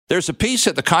There's a piece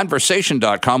at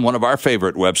theconversation.com, one of our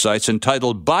favorite websites,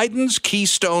 entitled Biden's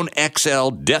Keystone XL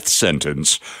Death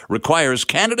Sentence Requires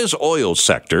Canada's Oil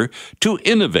Sector to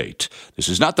Innovate. This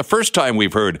is not the first time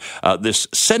we've heard this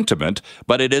sentiment,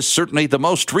 but it is certainly the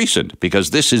most recent because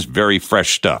this is very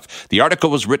fresh stuff. The article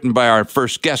was written by our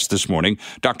first guest this morning.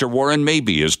 Dr. Warren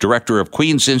Mabey is director of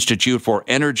Queen's Institute for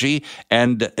Energy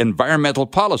and Environmental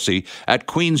Policy at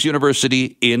Queen's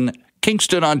University in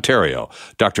Kingston, Ontario.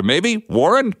 Dr. Mabey,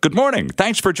 Warren, good morning.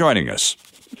 Thanks for joining us.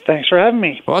 Thanks for having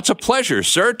me. Well, it's a pleasure,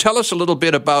 sir. Tell us a little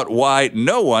bit about why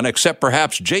no one, except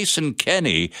perhaps Jason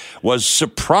Kenney, was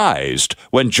surprised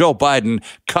when Joe Biden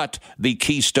cut the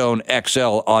Keystone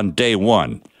XL on day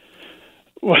one.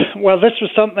 Well, this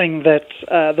was something that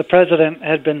the president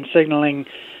had been signaling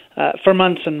for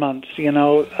months and months.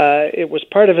 It was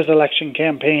part of his election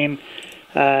campaign.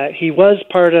 He was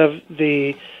part of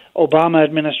the Obama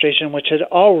administration, which had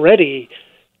already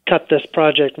cut this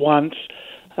project once.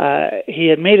 He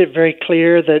had made it very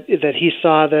clear that he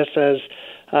saw this as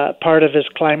part of his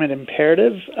climate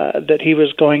imperative, that he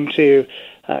was going to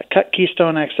cut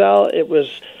Keystone XL. It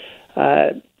was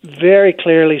very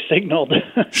clearly signaled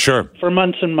Sure. for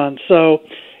months and months. So,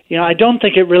 I don't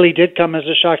think it really did come as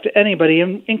a shock to anybody,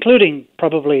 including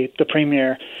probably the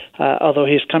Premier, although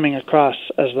he's coming across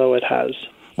as though it has.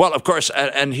 Well, of course,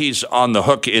 and he's on the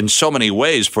hook in so many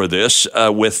ways for this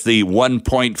with the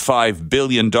 $1.5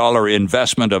 billion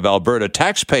investment of Alberta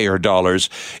taxpayer dollars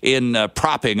in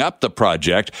propping up the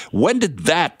project. When did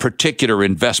that particular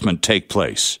investment take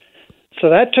place? So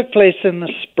that took place in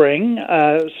the spring,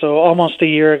 so almost a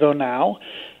year ago now.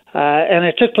 And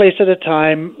it took place at a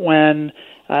time when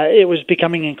it was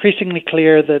becoming increasingly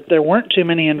clear that there weren't too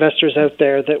many investors out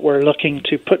there that were looking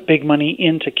to put big money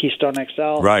into Keystone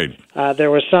XL. Right. There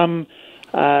was some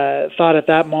thought at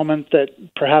that moment that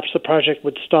perhaps the project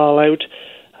would stall out,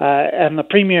 and the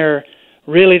Premier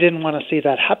really didn't want to see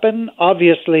that happen.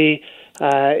 Obviously,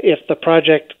 if the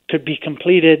project could be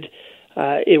completed,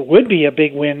 it would be a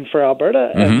big win for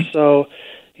Alberta. Mm-hmm. And so,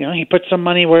 he put some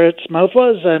money where its mouth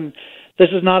was, and this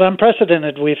is not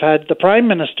unprecedented. We've had the Prime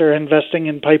Minister investing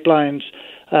in pipelines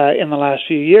in the last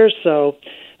few years. So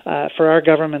for our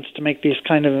governments to make these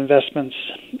kind of investments,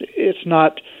 it's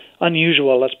not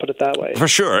unusual, let's put it that way. For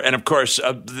sure. And of course,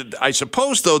 I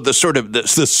suppose, though, the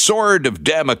sword of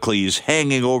Damocles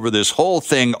hanging over this whole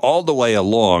thing all the way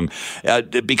along,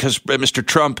 because Mr.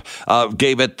 Trump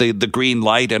gave it the green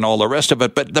light and all the rest of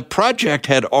it, but the project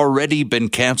had already been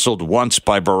canceled once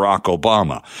by Barack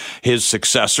Obama. His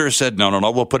successor said, no,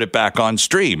 we'll put it back on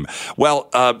stream. Well,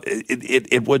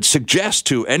 it would suggest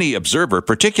to any observer,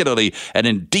 particularly an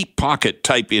in deep pocket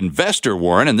type investor,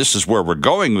 Warren, and this is where we're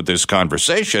going with this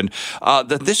conversation,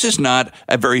 that this is not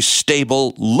a very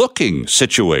stable looking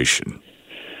situation.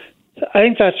 I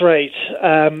think that's right.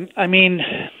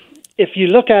 If you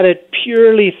look at it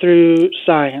purely through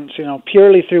science,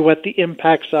 purely through what the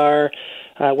impacts are,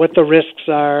 what the risks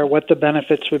are, what the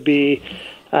benefits would be,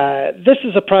 this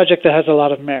is a project that has a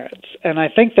lot of merits. And I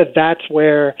think that that's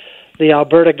where the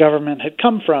Alberta government had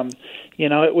come from.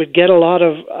 It would get a lot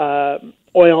of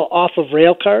oil off of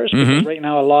rail cars, because mm-hmm. right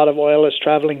now a lot of oil is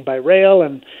traveling by rail,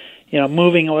 and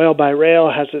moving oil by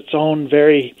rail has its own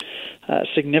very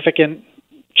significant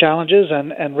challenges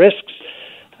and risks.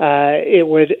 It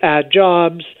would add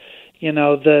jobs.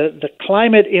 The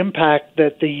climate impact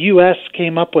that the U.S.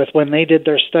 came up with when they did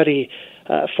their study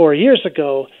 4 years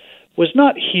ago was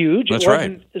not huge. That's it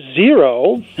wasn't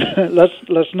zero.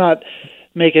 Let's not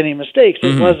make any mistakes.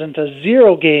 Mm-hmm. It wasn't a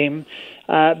zero game.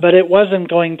 But it wasn't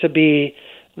going to be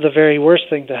the very worst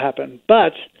thing to happen.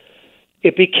 But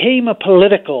it became a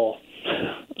political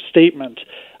statement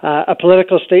of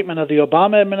the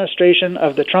Obama administration,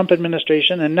 of the Trump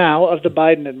administration, and now of the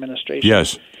Biden administration.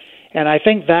 Yes. And I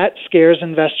think that scares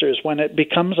investors when it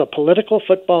becomes a political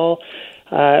football,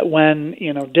 when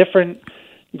different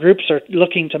groups are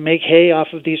looking to make hay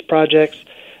off of these projects.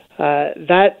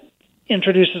 That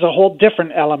introduces a whole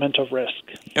different element of risk.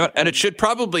 And it should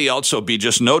probably also be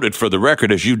just noted for the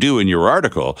record, as you do in your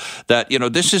article, that,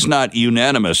 this is not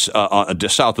unanimous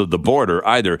south of the border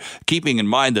either, keeping in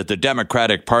mind that the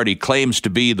Democratic Party claims to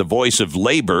be the voice of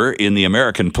labor in the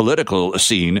American political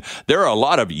scene. There are a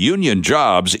lot of union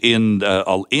jobs in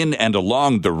and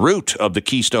along the route of the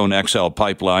Keystone XL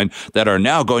pipeline that are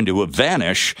now going to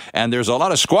vanish, and there's a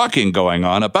lot of squawking going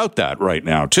on about that right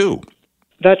now, too.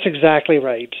 That's exactly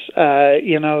right.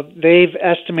 They've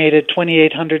estimated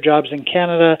 2,800 jobs in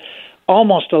Canada,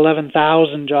 almost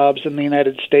 11,000 jobs in the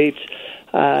United States.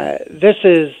 This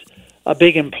is a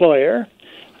big employer.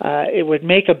 It would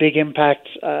make a big impact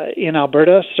in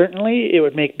Alberta, certainly. It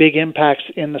would make big impacts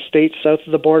in the states south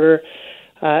of the border.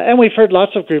 And we've heard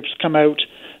lots of groups come out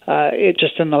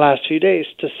just in the last few days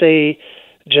to say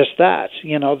just that,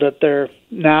 that they're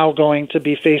now going to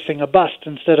be facing a bust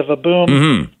instead of a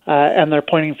boom, and they're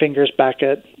pointing fingers back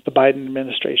at the Biden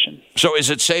administration. So is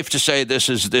it safe to say this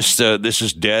is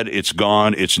dead, it's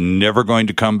gone, it's never going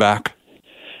to come back?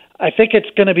 I think it's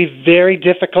going to be very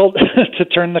difficult to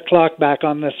turn the clock back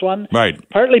on this one. Right.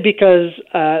 Partly because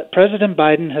President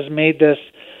Biden has made this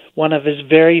one of his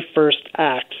very first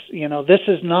acts. This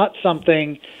is not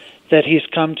something that he's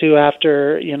come to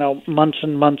after, months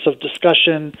and months of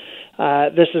discussion.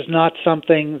 This is not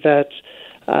something that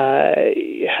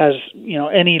has,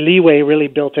 any leeway really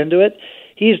built into it.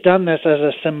 He's done this as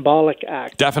a symbolic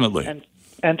act. Definitely.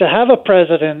 And to have a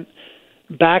president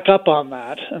back up on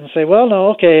that and say, well, no,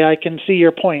 okay, I can see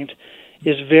your point,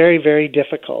 is very, very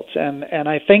difficult. And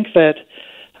I think that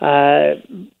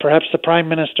perhaps the Prime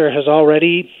Minister has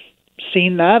already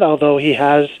seen that, although he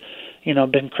has,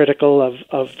 been critical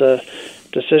of the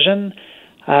decision.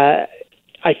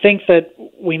 I think that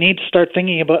we need to start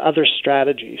thinking about other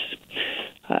strategies.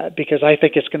 Because I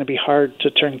think it's going to be hard to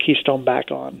turn Keystone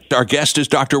back on. Our guest is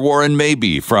Dr. Warren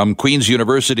Mabey from Queen's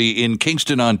University in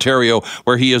Kingston, Ontario,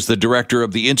 where he is the director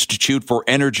of the Institute for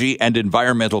Energy and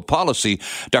Environmental Policy.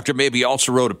 Dr. Mabey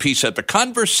also wrote a piece at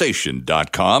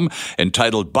theconversation.com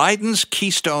entitled Biden's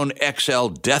Keystone XL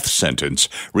Death Sentence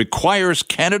Requires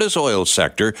Canada's Oil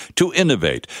Sector to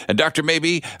Innovate. And Dr.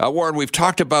 Mabey, Warren, we've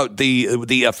talked about the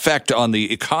effect on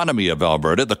the economy of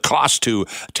Alberta, the cost to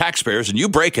taxpayers, and you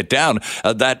break it down.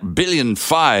 That $1.5 billion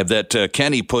that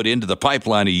Kenny put into the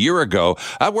pipeline a year ago,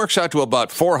 that works out to about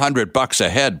 $400 a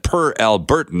head per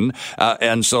Albertan.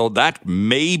 And so that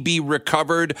may be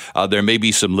recovered. There may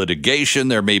be some litigation.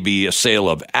 There may be a sale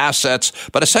of assets.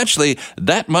 But essentially,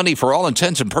 that money, for all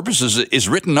intents and purposes, is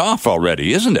written off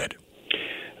already, isn't it?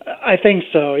 I think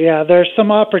so, yeah. There's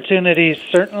some opportunities,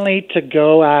 certainly, to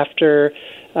go after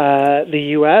the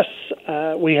U.S.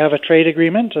 We have a trade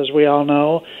agreement, as we all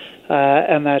know.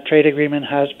 And that trade agreement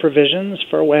has provisions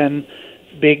for when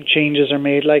big changes are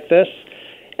made like this.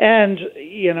 And,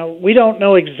 we don't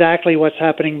know exactly what's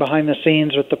happening behind the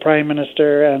scenes with the Prime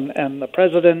Minister and the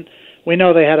President. We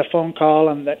know they had a phone call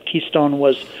and that Keystone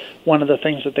was one of the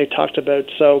things that they talked about.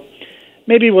 So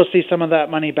maybe we'll see some of that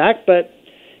money back. But,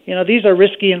 these are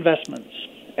risky investments.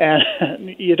 And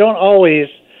you don't always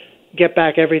get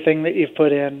back everything that you've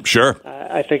put in. Sure.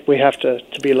 I think we have to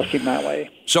be looking that way.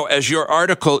 So as your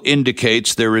article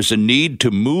indicates, there is a need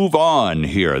to move on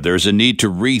here. There's a need to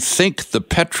rethink the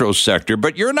petro sector,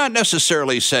 but you're not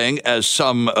necessarily saying, as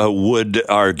some would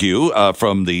argue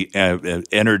from the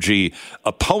energy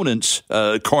opponents'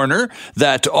 corner,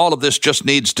 that all of this just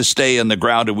needs to stay in the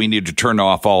ground and we need to turn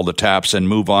off all the taps and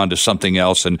move on to something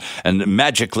else and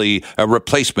magically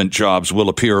replacement jobs will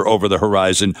appear over the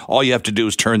horizon. All you have to do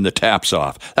is turn the taps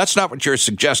off. That's not what you're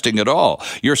suggesting at all.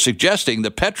 You're suggesting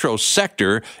the petro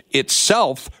sector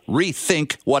itself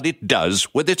rethink what it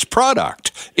does with its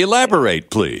product. Elaborate,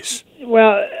 please.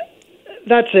 Well,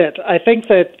 that's it. I think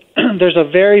that there's a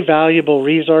very valuable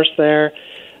resource there.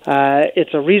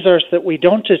 It's a resource that we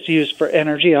don't just use for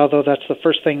energy, although that's the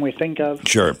first thing we think of.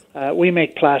 Sure. We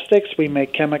make plastics, we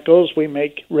make chemicals, we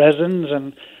make resins,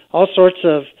 and all sorts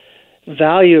of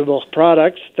valuable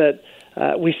products that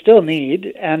we still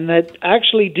need and that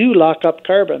actually do lock up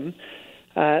carbon.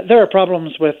 There are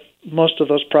problems with most of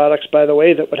those products, by the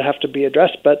way, that would have to be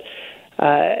addressed, but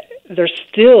there's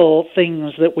still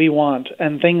things that we want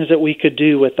and things that we could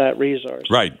do with that resource.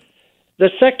 Right.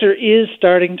 The sector is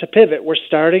starting to pivot. We're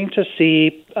starting to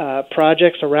see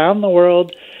projects around the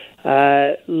world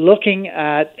looking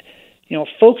at,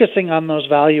 focusing on those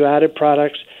value-added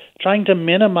products, trying to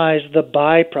minimize the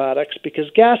byproducts, because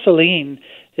gasoline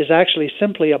is actually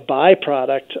simply a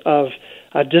byproduct of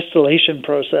a distillation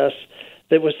process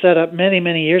that was set up many,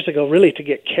 many years ago, really to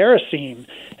get kerosene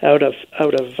out of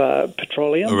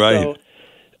petroleum. Right.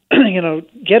 So,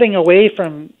 getting away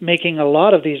from making a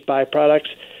lot of these byproducts,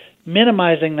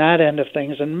 minimizing that end of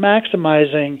things, and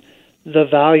maximizing the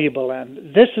valuable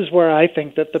end. This is where I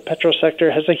think that the petro sector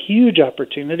has a huge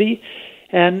opportunity,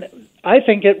 and I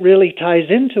think it really ties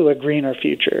into a greener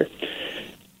future.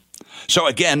 So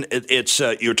again, it's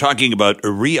you're talking about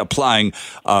reapplying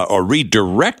or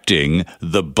redirecting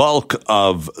the bulk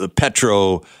of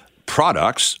petro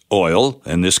products, oil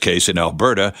in this case in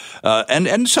Alberta,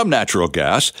 and some natural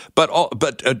gas, but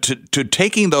to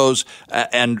taking those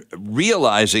and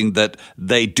realizing that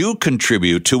they do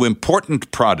contribute to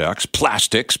important products,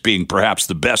 plastics being perhaps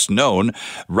the best known,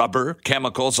 rubber,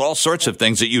 chemicals, all sorts of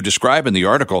things that you describe in the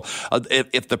article.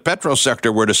 If the petro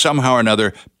sector were to somehow or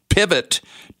another pivot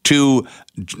to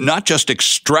not just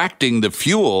extracting the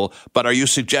fuel, but are you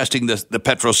suggesting that the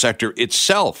petro sector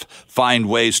itself find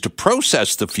ways to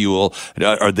process the fuel,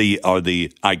 or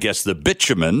I guess the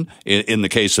bitumen in the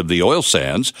case of the oil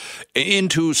sands,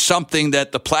 into something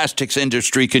that the plastics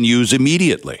industry can use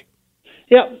immediately?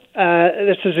 Yeah,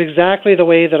 this is exactly the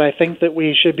way that I think that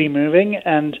we should be moving.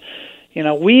 And,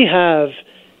 we have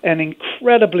an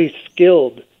incredibly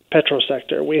skilled petro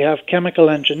sector. We have chemical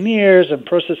engineers and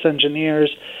process engineers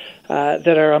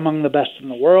that are among the best in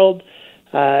the world.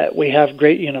 We have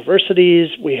great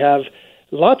universities. We have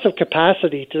lots of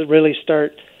capacity to really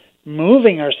start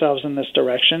moving ourselves in this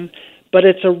direction. But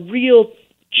it's a real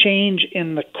change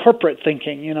in the corporate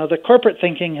thinking. The corporate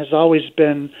thinking has always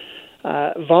been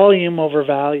volume over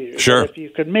value. Sure. If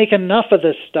you could make enough of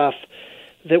this stuff,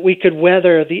 that we could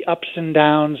weather the ups and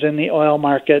downs in the oil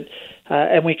market,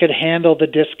 and we could handle the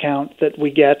discount that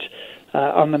we get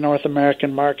on the North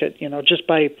American market, just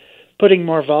by putting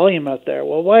more volume out there.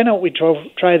 Well, why don't we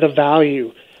try the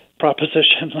value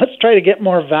proposition? Let's try to get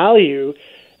more value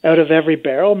out of every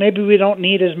barrel. Maybe we don't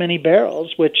need as many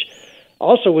barrels, which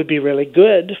also would be really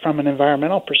good from an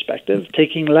environmental perspective,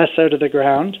 taking less out of the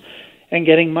ground and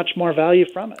getting much more value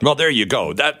from it. Well, there you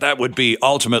go. That would be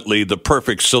ultimately the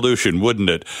perfect solution, wouldn't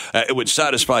it? It would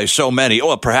satisfy so many,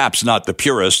 perhaps not the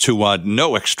purists who want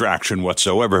no extraction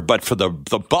whatsoever, but for the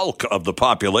bulk of the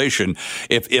population,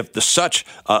 if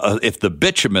the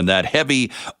bitumen, that heavy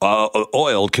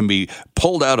oil, can be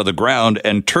pulled out of the ground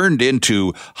and turned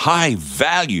into high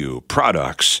value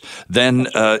products, then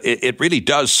it really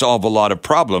does solve a lot of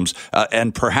problems,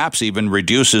 and perhaps even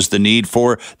reduces the need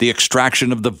for the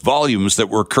extraction of the volume that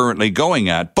we're currently going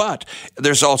at. But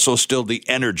there's also still the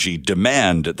energy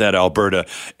demand that Alberta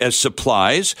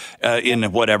supplies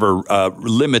in whatever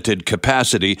limited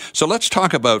capacity. So let's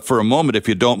talk about for a moment, if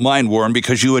you don't mind, Warren,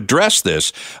 because you address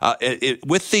this,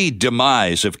 with the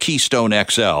demise of Keystone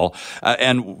XL,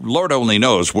 and Lord only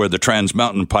knows where the Trans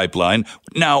Mountain Pipeline,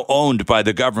 now owned by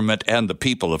the government and the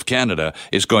people of Canada,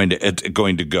 is going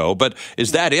to go. But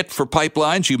is that it for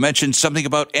pipelines? You mentioned something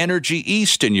about Energy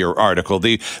East in your article,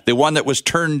 the one that was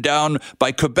turned down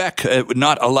by Quebec,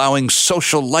 not allowing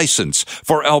social license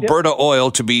for Alberta oil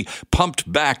to be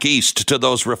pumped back east to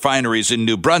those refineries in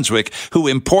New Brunswick who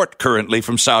import currently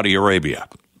from Saudi Arabia.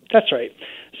 That's right.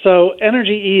 So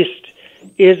Energy East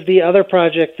is the other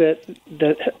project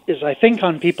that is, I think,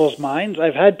 on people's minds.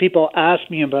 I've had people ask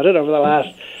me about it over the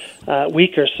last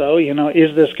week or so,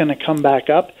 is this going to come back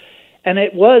up? And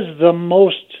it was the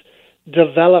most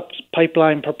developed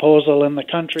pipeline proposal in the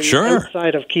country, sure,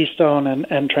 outside of Keystone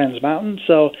and Trans Mountain.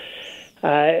 So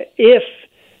if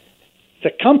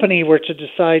the company were to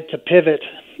decide to pivot,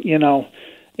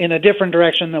 in a different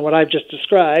direction than what I've just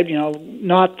described,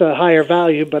 not the higher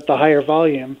value, but the higher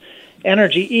volume,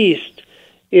 Energy East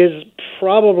is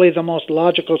probably the most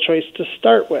logical choice to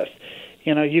start with.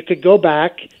 You could go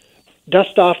back,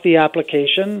 dust off the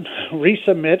application,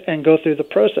 resubmit, and go through the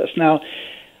process. Now,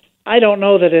 I don't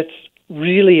know that it's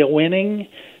really a winning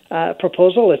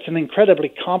proposal. It's an incredibly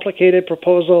complicated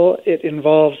proposal. It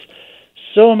involves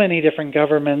so many different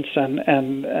governments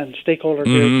and stakeholder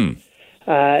groups.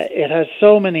 It has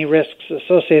so many risks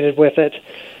associated with it.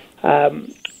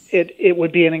 It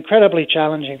would be an incredibly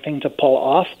challenging thing to pull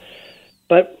off.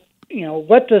 But,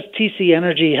 what does TC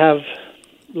Energy have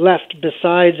left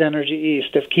besides Energy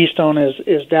East if Keystone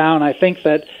is down? I think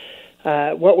that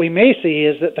what we may see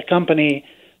is that the company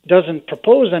doesn't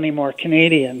propose any more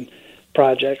Canadian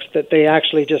projects, that they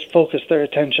actually just focus their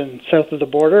attention south of the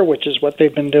border, which is what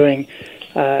they've been doing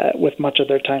with much of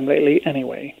their time lately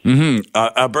anyway.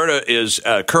 Alberta is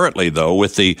currently, though,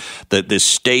 with the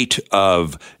state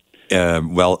of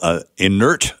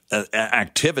inert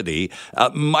activity,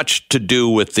 much to do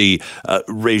with the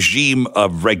regime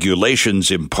of regulations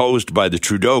imposed by the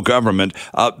Trudeau government.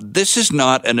 This is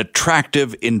not an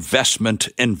attractive investment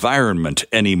environment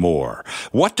anymore.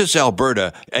 What does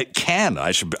Alberta can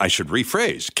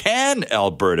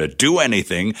Alberta do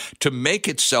anything to make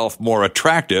itself more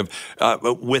attractive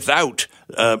without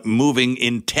moving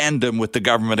in tandem with the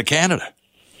government of Canada?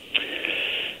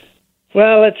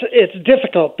 Well, it's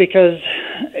difficult because,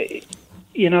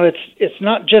 it's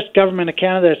not just government of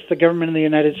Canada, it's the government of the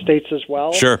United States as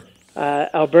well. Sure.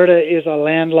 Alberta is a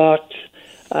landlocked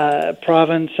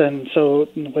province, and so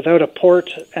without a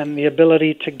port and the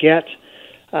ability to get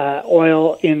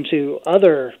oil into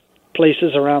other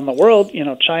places around the world,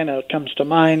 China comes to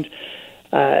mind,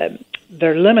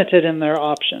 they're limited in their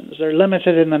options. They're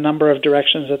limited in the number of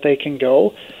directions that they can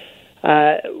go.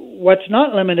 What's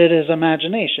not limited is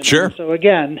imagination. Sure. And so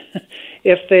again,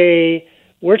 if they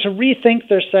were to rethink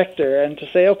their sector and to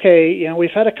say, okay,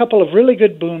 we've had a couple of really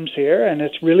good booms here, and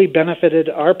it's really benefited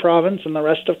our province and the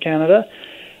rest of Canada.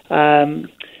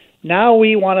 Now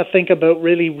we want to think about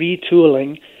really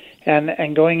retooling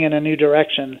and going in a new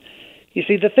direction. You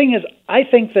see, the thing is, I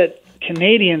think that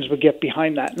Canadians would get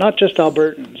behind that, not just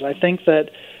Albertans. I think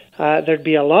that there'd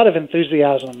be a lot of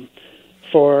enthusiasm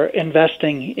for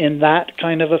investing in that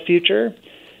kind of a future,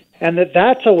 and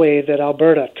that's a way that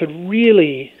Alberta could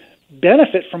really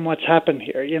benefit from what's happened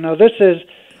here. This is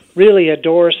really a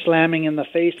door slamming in the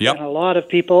face, Yep. and a lot of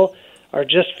people are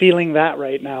just feeling that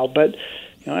right now. But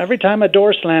every time a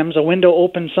door slams, a window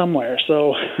opens somewhere.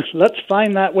 So let's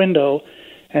find that window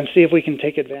and see if we can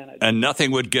take advantage. And nothing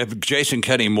would give Jason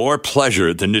Kenney more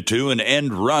pleasure than to do an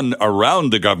end run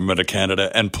around the government of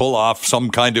Canada and pull off some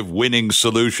kind of winning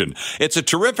solution. It's a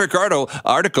terrific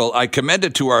article. I commend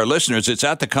it to our listeners. It's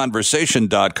at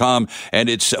theconversation.com, and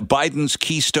it's Biden's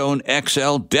Keystone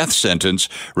XL death sentence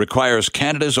requires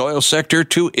Canada's oil sector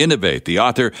to innovate. The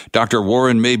author, Dr.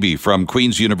 Warren Mabey from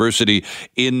Queen's University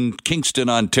in Kingston,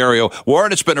 Ontario.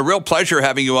 Warren, it's been a real pleasure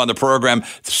having you on the program.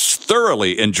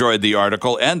 Thoroughly enjoyed the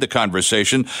article and the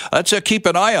conversation. Let's keep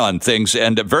an eye on things,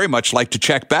 and very much like to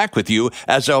check back with you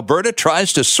as Alberta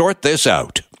tries to sort this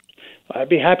out. I'd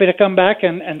be happy to come back,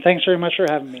 and thanks very much for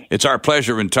having me. It's our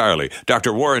pleasure entirely.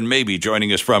 Dr. Warren Mabey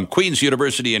joining us from Queen's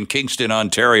University in Kingston,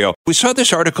 Ontario. We saw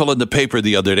this article in the paper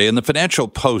the other day, in the Financial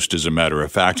Post, as a matter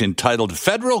of fact, entitled,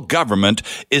 "Federal Government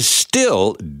is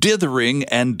Still Dithering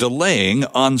and Delaying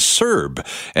on CERB."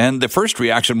 And the first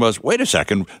reaction was, wait a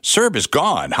second, CERB is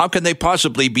gone. How can they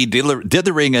possibly be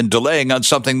dithering and delaying on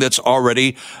something that's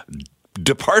already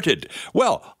departed?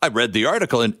 Well, I read the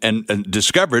article and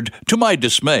discovered, to my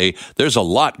dismay, there's a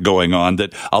lot going on,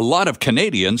 that a lot of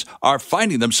Canadians are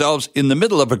finding themselves in the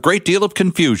middle of a great deal of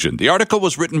confusion. The article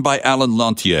was written by Alan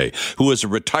Lantier, who is a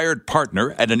retired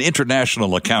partner at an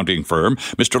international accounting firm.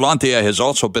 Mr. Lantier has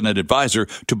also been an advisor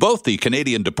to both the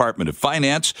Canadian Department of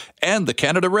Finance and the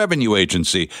Canada Revenue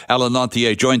Agency. Alan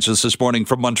Lantier joins us this morning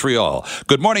from Montreal.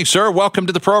 Good morning, sir. Welcome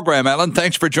to the program, Alan.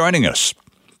 Thanks for joining us.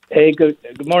 Hey, good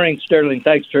morning, Sterling.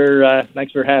 Thanks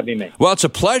for having me. Well, it's a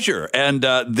pleasure. And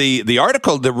the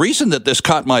article, the reason that this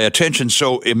caught my attention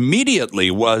so immediately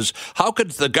was, how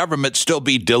could the government still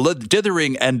be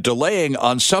dithering and delaying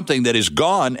on something that is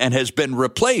gone and has been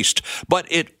replaced? But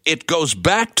it goes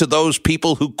back to those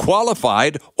people who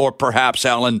qualified, or perhaps,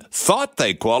 Alan, thought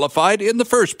they qualified in the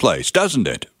first place, doesn't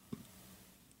it?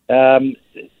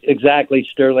 Exactly,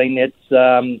 Sterling. It's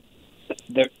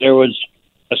there was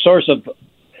a source of.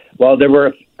 Well, there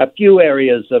were a few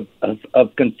areas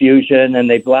of confusion, and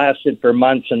they've lasted for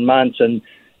months and months.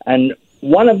 And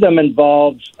one of them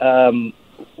involves one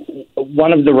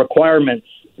of the requirements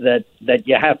that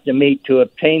you have to meet to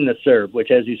obtain the CERB,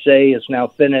 which, as you say, is now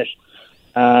finished.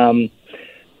 And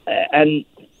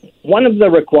one of the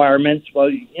requirements,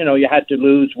 well, you had to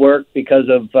lose work because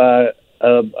of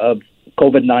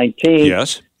COVID-19,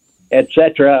 yes,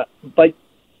 etc. But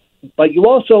you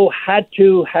also had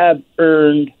to have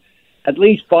earned at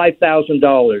least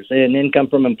 $5,000 in income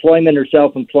from employment or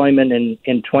self-employment in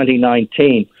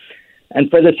 2019. And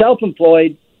for the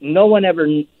self-employed, no one ever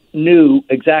knew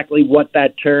exactly what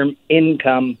that term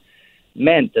income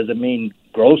meant. Does it mean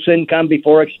gross income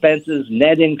before expenses,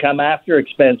 net income after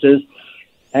expenses?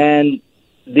 And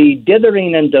the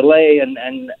dithering and delay,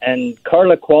 and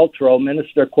Carla Qualtrough,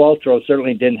 Minister Qualtrough,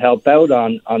 certainly didn't help out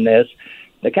on this.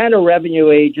 The Canada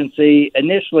Revenue Agency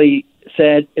initially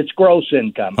said it's gross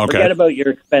income. Okay. Forget about your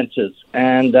expenses.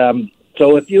 And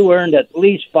so if you earned at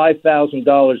least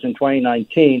 $5,000 in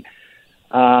 2019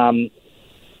 as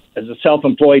a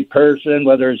self-employed person,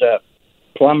 whether it's a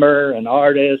plumber, an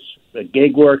artist, a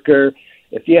gig worker,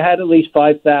 if you had at least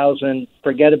 $5,000,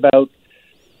 forget about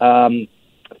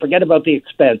the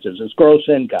expenses. It's gross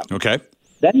income. Okay.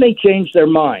 Then they changed their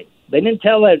mind. They didn't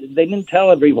tell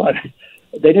everyone.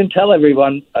 They didn't tell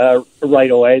everyone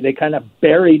right away. They kind of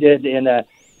buried it in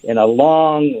a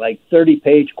long,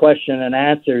 30-page question and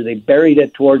answer. They buried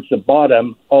it towards the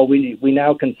bottom. Oh, we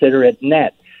now consider it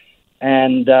net.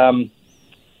 And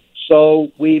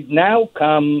so we've now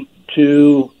come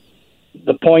to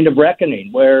the point of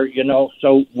reckoning where,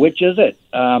 so which is it,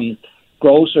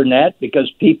 gross or net?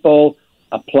 Because people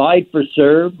applied for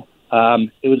CERB.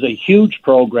 It was a huge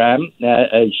program,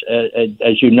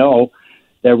 as you know.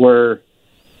 There were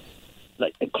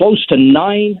close to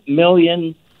 9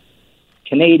 million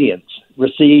Canadians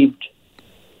received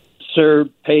CERB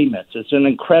payments. It's an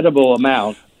incredible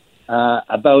amount,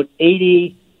 about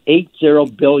 $80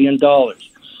 billion.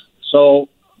 So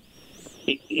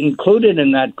included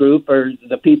in that group are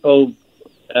the people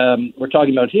we're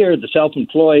talking about here, the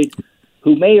self-employed,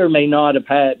 who may or may not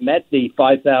have met the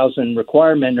 5,000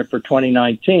 requirement for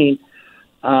 2019,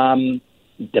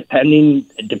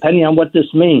 depending on what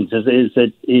this means. Is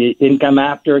it income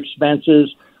after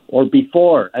expenses or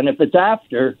before? And if it's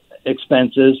after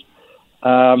expenses,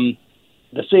 the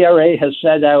CRA has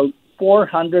sent out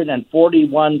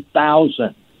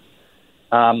 441,000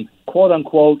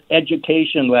 quote-unquote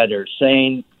education letters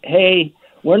saying, hey,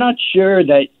 we're not sure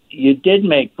that you did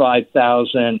make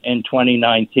 5,000 in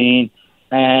 2019,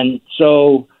 and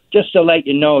so just to let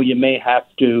you know, you may have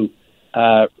to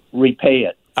repay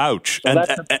it. Ouch! So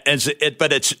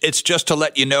But it's just to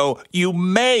let you know you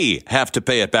may have to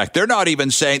pay it back. They're not even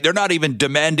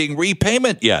demanding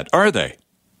repayment yet, are they?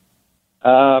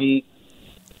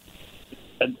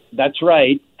 That's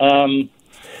right.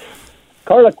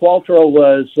 Carla Qualtrough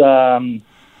was,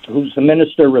 who's the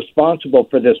minister responsible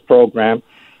for this program,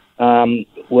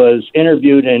 was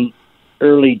interviewed in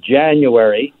early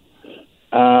January,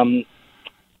 and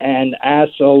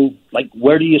asked, "So,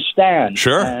 where do you stand?"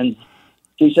 Sure. And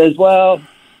she says, "Well,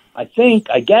 I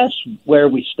guess where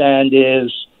we stand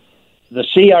is the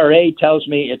CRA tells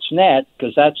me it's net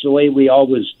because that's the way we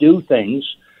always do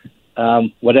things,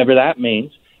 whatever that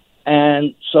means,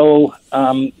 and so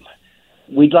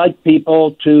we'd like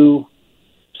people to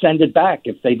send it back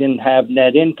if they didn't have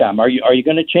net income. Are you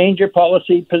going to change your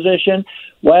policy position?"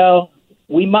 Well,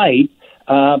 we might,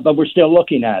 but we're still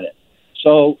looking at it.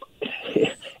 So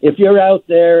if you're out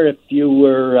there, if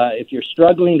you're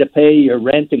struggling to pay your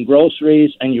rent and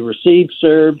groceries and you receive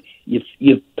CERB,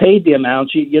 you've paid the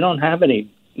amounts, you don't have any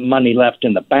money left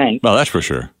in the bank. Well, that's for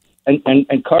sure.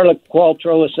 And Carla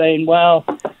Qualtrough is saying, well,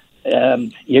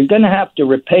 you're going to have to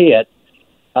repay it,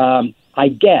 I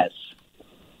guess.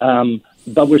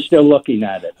 But we're still looking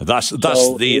at it. Thus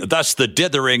the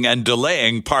dithering and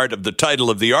delaying part of the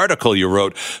title of the article you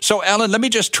wrote. So, Alan, let me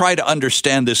just try to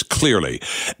understand this clearly.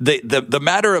 The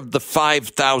matter of the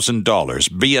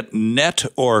 $5,000, be it net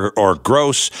or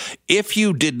gross, if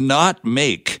you did not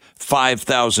make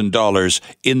 $5,000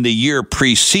 in the year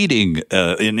preceding,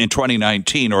 in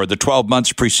 2019, or the 12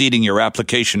 months preceding your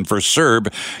application for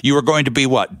CERB, you were going to be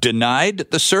what? Denied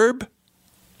the CERB?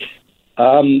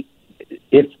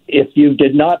 If you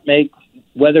did not make,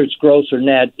 whether it's gross or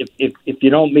net, if you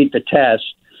don't meet the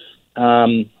test,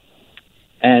 and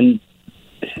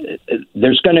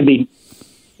there's going to be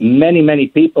many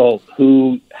people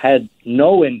who had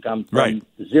no income,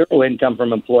 zero income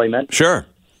from employment, sure,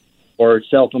 or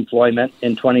self-employment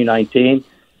in 2019,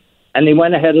 and they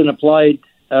went ahead and applied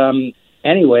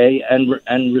anyway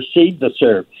and received the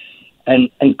CERB, and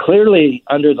clearly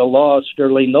under the law,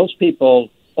 Sterling, those people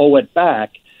owe it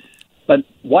back. But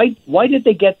why did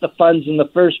they get the funds in the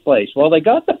first place? Well, they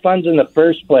got the funds in the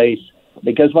first place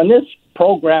because when this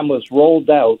program was rolled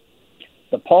out,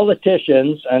 the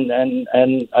politicians, and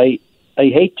I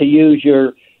hate to use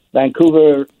your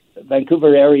Vancouver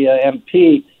area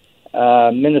MP,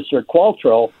 Minister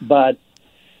Qualtrough, but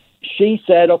she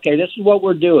said, okay, this is what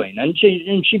we're doing. And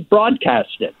she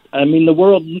broadcast it. I mean, the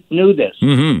world knew this.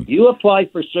 Mm-hmm. You apply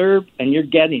for CERB and you're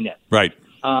getting it. Right.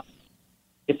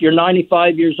 If you're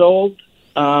 95 years old,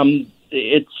 there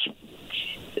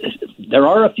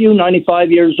are a few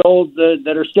 95 years old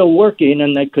that are still working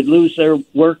and that could lose their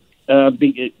work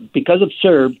because of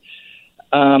CERB.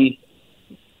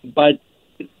 But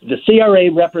the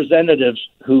CRA representatives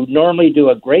who normally do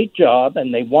a great job,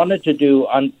 and they wanted to do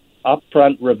an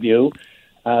upfront review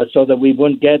so that we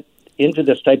wouldn't get into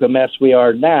this type of mess we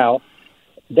are now,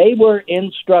 they were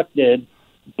instructed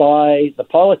by the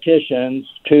politicians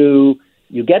to,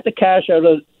 you get the cash out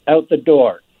the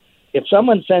door. If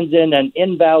someone sends in an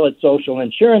invalid social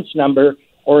insurance number,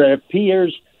 or it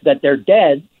appears that they're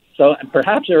dead, so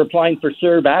perhaps they're applying for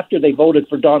CERB after they voted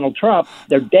for Donald Trump,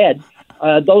 they're dead,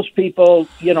 those people,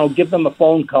 give them a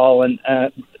phone call and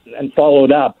follow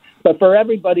it up. But for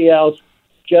everybody else,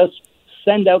 just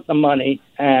send out the money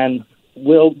and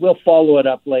we'll follow it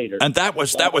up later. And that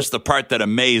was the part that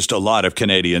amazed a lot of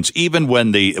Canadians, even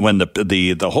when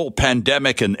the whole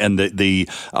pandemic and the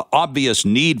obvious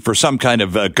need for some kind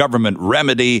of government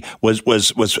remedy was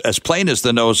as plain as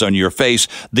the nose on your face.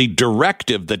 The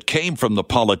directive that came from the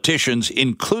politicians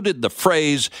included the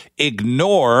phrase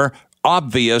 "ignore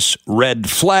obvious red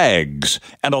flags,"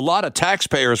 and a lot of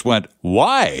taxpayers went,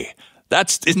 "Why?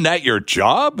 Isn't that your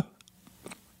job?"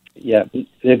 Yeah,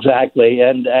 exactly.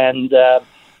 And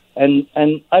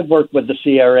I've worked with the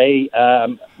CRA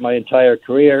my entire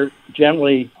career,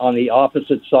 generally on the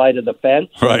opposite side of the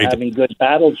fence, right, having good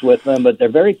battles with them. But they're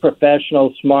very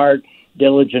professional, smart,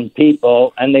 diligent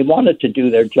people, and they wanted to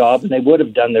do their job, and they would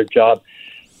have done their job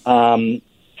had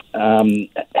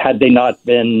they not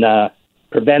been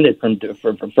prevented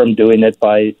from doing it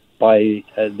by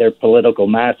their political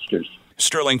masters.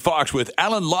 Sterling Fox with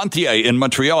Alan Lantier in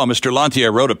Montreal. Mr.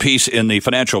 Lantier wrote a piece in the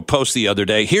Financial Post the other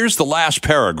day. Here's the last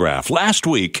paragraph. Last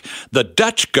week, the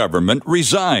Dutch government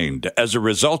resigned as a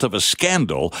result of a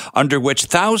scandal under which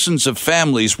thousands of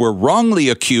families were wrongly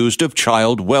accused of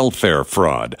child welfare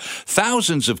fraud.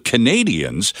 Thousands of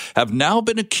Canadians have now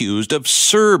been accused of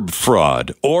CERB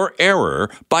fraud or error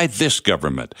by this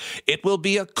government. It will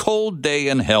be a cold day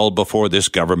in hell before this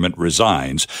government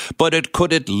resigns, but it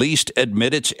could at least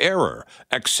admit its error.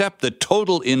 Accept that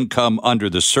total income under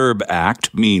the CERB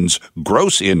Act means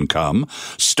gross income,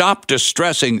 stop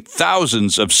distressing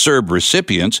thousands of CERB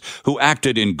recipients who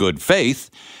acted in good faith,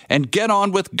 and get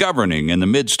on with governing in the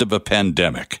midst of a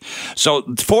pandemic. So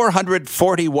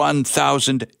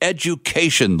 441,000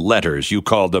 education letters, you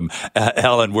called them,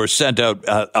 Ellen, were sent out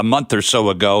a month or so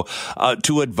ago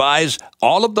to advise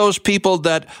all of those people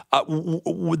that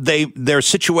their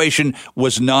situation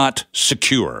was not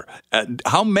secure.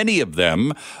 How many of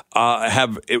them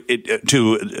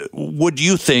would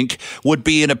you think would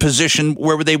be in a position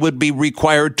where they would be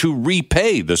required to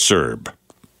repay the CERB?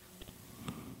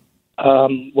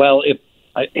 Well, if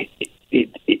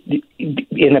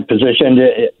in a position,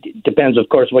 it depends, of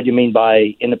course, what you mean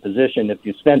by in a position. If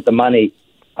you spent the money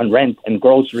on rent and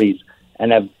groceries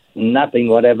and have nothing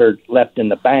whatever left in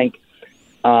the bank,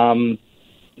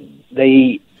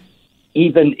 they,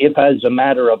 even if as a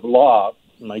matter of law,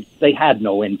 they had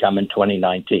no income in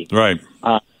 2019. Right.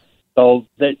 So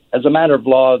that, as a matter of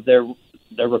law, they're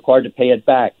required to pay it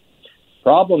back.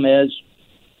 Problem is,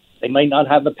 they might not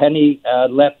have a penny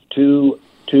left to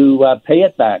pay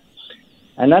it back.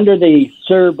 And under the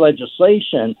CERB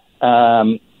legislation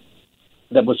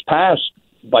that was passed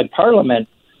by Parliament,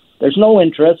 there's no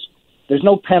interest, there's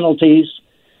no penalties,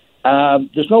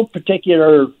 there's no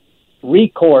particular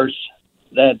recourse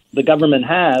that the government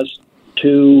has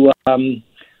to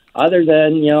other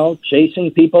than, chasing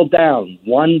people down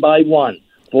one by one,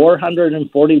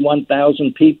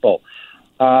 441,000 people.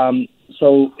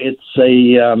 So it's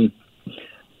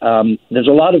there's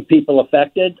a lot of people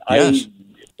affected. Yes.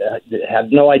 I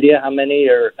have no idea how many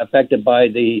are affected by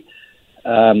the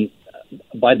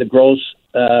gross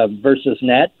versus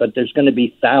net, but there's going to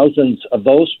be thousands of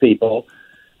those people.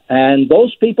 And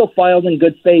those people filed in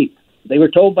good faith. They were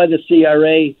told by the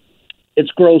CRA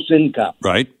it's gross income.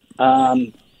 Right.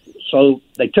 So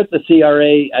they took the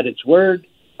CRA at its word.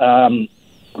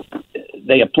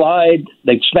 They applied.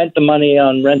 They spent the money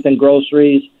on rent and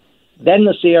groceries. Then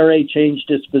the CRA changed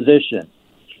its position.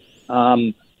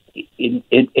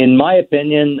 In my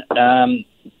opinion,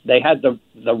 they had the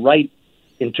right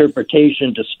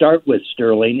interpretation to start with,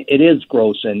 Sterling. It is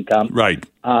gross income. Right.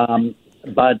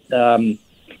 But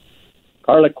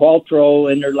Carla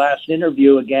Qualtrough, in her last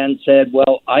interview again, said,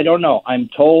 well, I don't know. I'm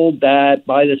told that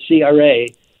by the CRA,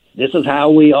 this is how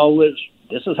we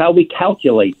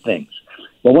calculate things.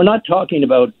 Well, we're not talking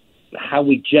about how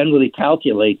we generally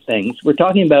calculate things. We're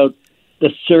talking about the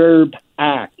CERB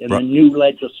Act and the new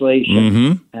legislation.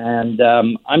 Mm-hmm. And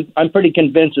I'm pretty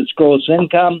convinced it's gross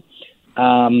income,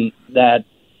 that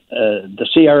the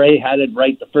CRA had it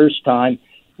right the first time.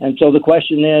 And so the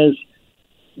question is,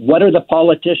 what are the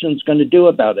politicians going to do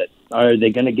about it? Are they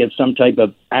going to give some type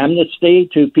of amnesty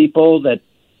to people that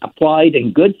applied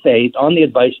in good faith on the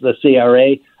advice of the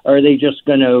CRA? Or are they just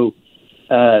going to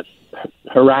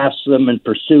harass them and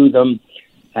pursue them?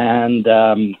 And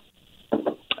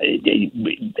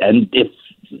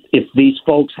if these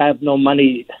folks have no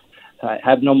money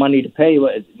to pay,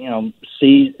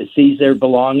 seize their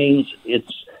belongings,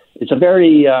 it's a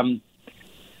very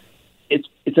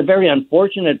it's a very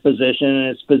unfortunate position, and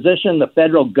it's position the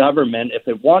federal government, if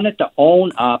it wanted to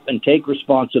own up and take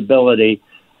responsibility,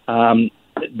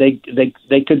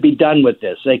 they could be done with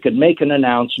this. They could make an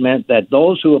announcement that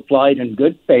those who applied in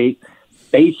good faith,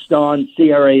 based on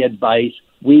CRA advice,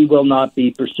 we will not be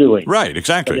pursuing. Right,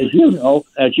 exactly. But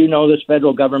as you know, this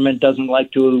federal government doesn't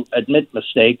like to admit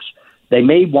mistakes. They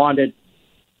may want it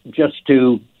just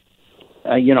to,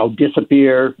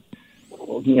 disappear.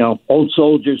 Old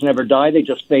soldiers never die; they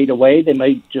just fade away. They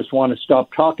may just want to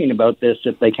stop talking about this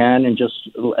if they can, and just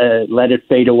let it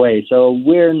fade away. So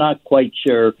we're not quite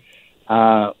sure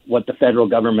what the federal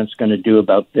government's going to do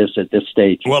about this at this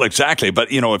stage. Well, exactly. But,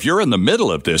 if you're in the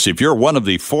middle of this, if you're one of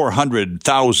the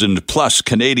 400,000 plus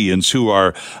Canadians who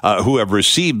have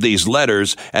received these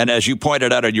letters, and as you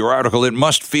pointed out in your article, it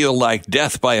must feel like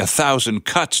death by 1,000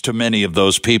 cuts to many of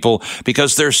those people,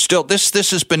 because there's still this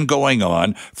has been going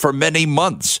on for many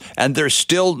months, and there's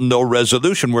still no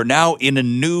resolution. We're now in a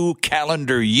new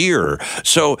calendar year.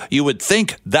 So you would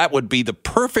think that would be the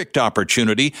perfect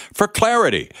opportunity for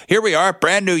clarity. Here we are,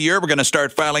 brand new year. We're going to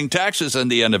start filing taxes in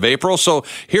the end of April. So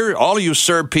here, all you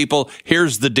CERB people,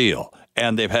 here's the deal.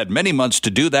 And they've had many months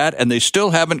to do that, and they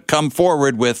still haven't come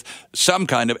forward with some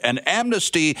kind of an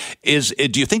amnesty.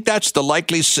 Do you think that's the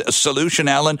likely solution,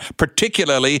 Alan,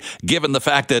 particularly given the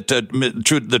fact that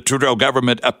the Trudeau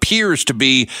government appears to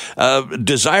be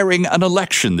desiring an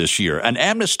election this year? An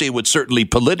amnesty would certainly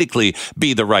politically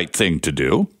be the right thing to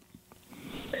do.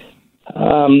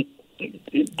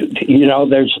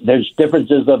 There's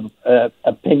differences of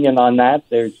opinion on that.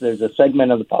 There's a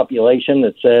segment of the population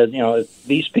that says, if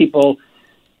these people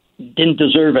didn't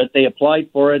deserve it, they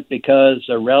applied for it because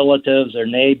their relatives, their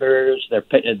neighbors,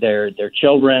 their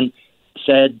children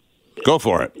said, go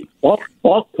for it.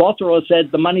 Qualtrough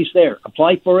said the money's there.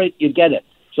 Apply for it, you get it.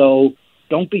 So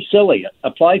don't be silly.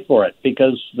 Apply for it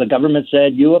because the government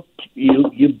said you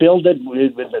build it,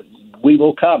 we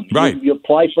will come. Right. You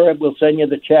apply for it, we'll send you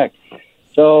the check.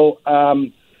 So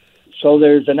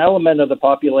there's an element of the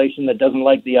population that doesn't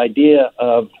like the idea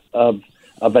of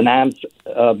an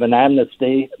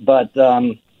amnesty, but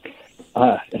on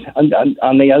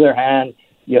the other hand,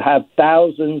 you have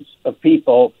thousands of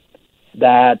people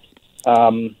that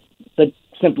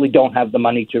simply don't have the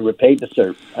money to repay the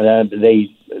CERB.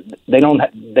 They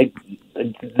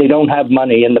don't have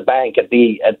money in the bank at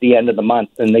the end of the month,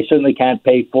 and they certainly can't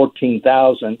pay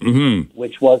 $14,000,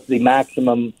 which was the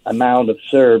maximum amount of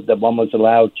CERB that one was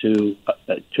allowed to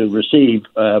receive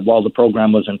while the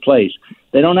program was in place.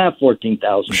 They don't have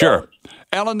 $14,000. Sure.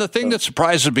 Alan, the thing that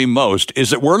surprises me most is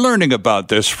that we're learning about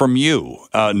this from you.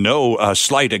 No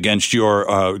slight against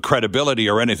your credibility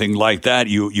or anything like that.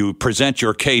 You present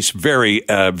your case very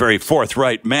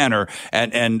forthright manner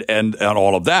and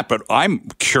all of that. But I'm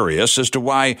curious as to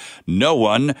why no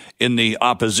one in the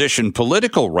opposition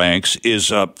political ranks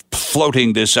is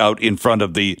floating this out in front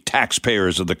of the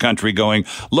taxpayers of the country, going,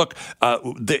 look,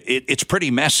 it's pretty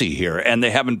messy here, and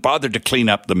they haven't bothered to clean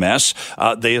up the mess.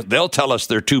 They'll tell us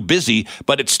they're too busy,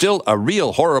 but it's still a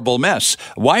real horrible mess.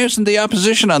 Why isn't the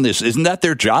opposition on this? Isn't that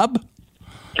their job?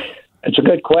 It's a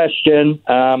good question.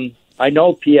 I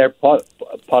know Pierre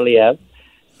Poilievre,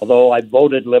 although I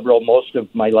voted Liberal most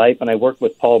of my life, and I worked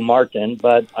with Paul Martin,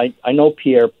 but I know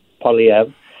Pierre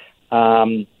Poilievre.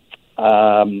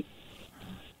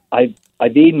 I've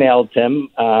emailed him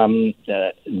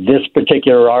this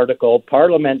particular article.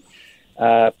 Parliament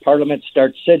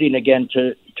starts sitting again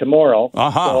tomorrow.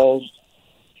 Uh-huh.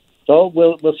 So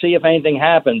we'll see if anything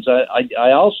happens.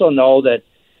 I also know that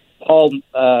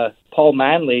Paul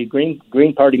Manley,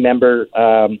 Green Party member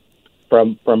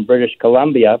from British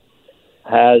Columbia,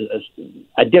 has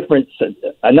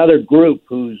another group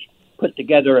who's put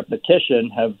together a petition,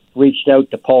 have reached out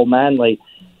to Paul Manley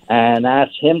and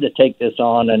asked him to take this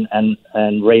on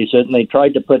and raise it. And they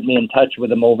tried to put me in touch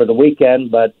with him over the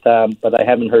weekend, but I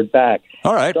haven't heard back.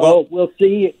 All right. So we'll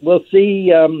see. We'll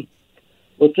see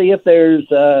if there's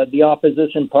the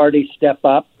opposition party step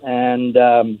up and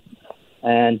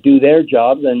do their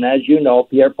jobs. And as you know,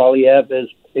 Pierre Poilievre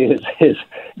is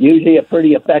usually a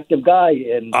pretty effective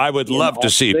guy. I would love to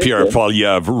see Pierre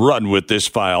Poilievre run with this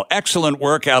file. Excellent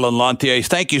work, Alan Lantier.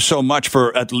 Thank you so much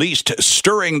for at least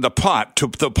stirring the pot to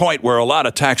the point where a lot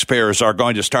of taxpayers are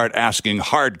going to start asking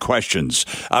hard questions.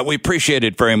 We appreciate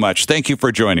it very much. Thank you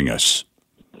for joining us.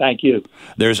 Thank you.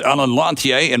 There's Alan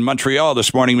Lantier in Montreal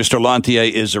this morning. Mr.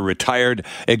 Lantier is a retired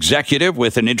executive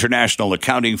with an international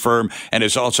accounting firm and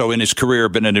has also in his career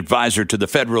been an advisor to the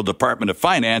Federal Department of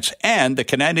Finance and the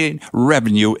Canadian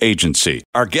Revenue Agency.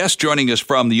 Our guest joining us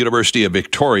from the University of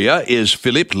Victoria is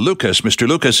Philippe Lucas. Mr.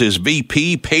 Lucas is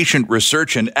VP Patient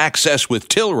Research and Access with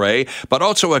Tilray, but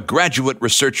also a graduate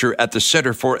researcher at the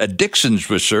Center for Addictions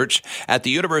Research at the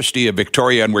University of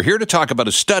Victoria. And we're here to talk about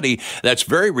a study that's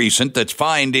very recent that's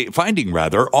finding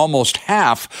almost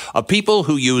half of people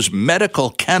who use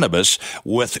medical cannabis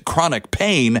with chronic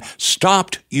pain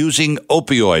stopped using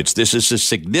opioids. This is a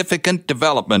significant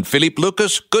development. Philippe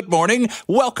Lucas, good morning.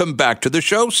 Welcome back to the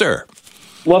show, sir.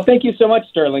 Well, thank you so much,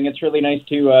 Sterling. It's really nice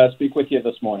to speak with you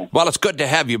this morning. Well, it's good to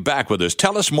have you back with us.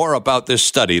 Tell us more about this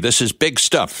study. This is big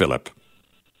stuff, Philip.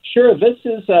 Sure. This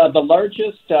is the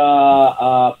largest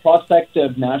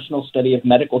prospective national study of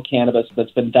medical cannabis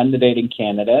that's been done to date in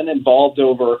Canada and involved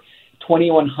over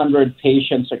 2,100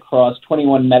 patients across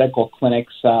 21 medical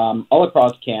clinics all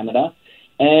across Canada.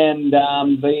 And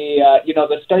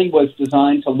the study was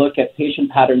designed to look at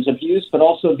patient patterns of use, but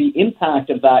also the impact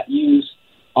of that use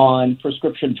on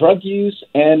prescription drug use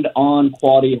and on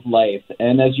quality of life.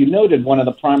 And as you noted, one of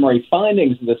the primary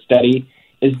findings of the study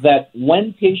is that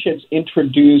when patients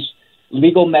introduce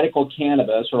legal medical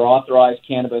cannabis or authorized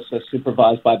cannabis as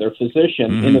supervised by their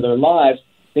physician into their lives,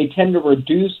 they tend to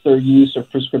reduce their use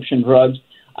of prescription drugs.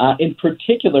 In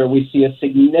particular, we see a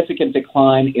significant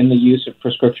decline in the use of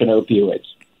prescription opioids.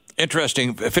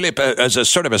 Interesting. Philippe, as a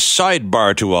sort of a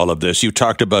sidebar to all of this, you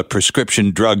talked about prescription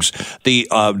drugs. The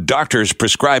doctors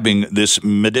prescribing this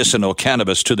medicinal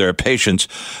cannabis to their patients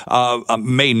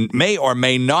may or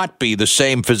may not be the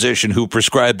same physician who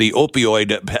prescribed the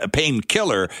opioid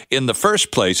painkiller in the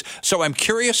first place. So I'm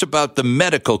curious about the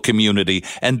medical community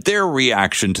and their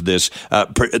reaction to this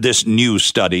this new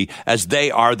study, as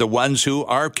they are the ones who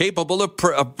are capable of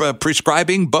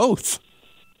prescribing both.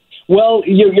 Well,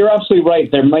 you're absolutely right.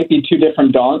 There might be two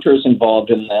different doctors involved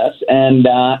in this. And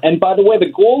by the way, the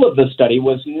goal of the study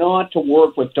was not to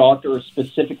work with doctors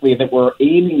specifically that were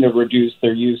aiming to reduce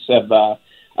their use of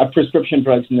prescription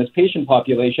drugs in this patient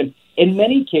population. In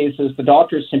many cases, the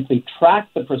doctors simply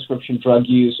tracked the prescription drug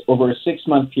use over a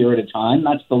 6-month period of time.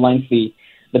 That's the length the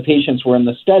patients were in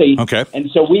the study. Okay.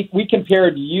 And so we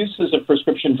compared uses of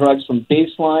prescription drugs from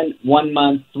baseline, 1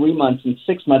 month, 3 months, and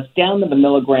 6 months down to the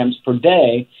milligrams per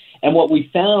day. And what we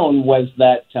found was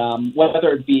that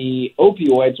whether it be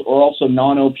opioids or also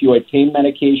non-opioid pain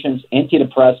medications,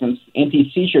 antidepressants,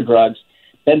 anti-seizure drugs,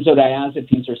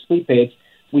 benzodiazepines or sleep aids,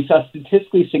 we saw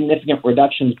statistically significant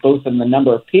reductions both in the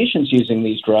number of patients using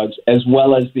these drugs as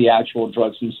well as the actual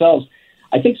drugs themselves.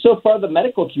 I think so far the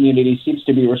medical community seems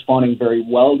to be responding very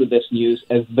well to this news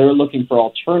as they're looking for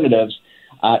alternatives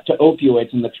to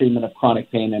opioids in the treatment of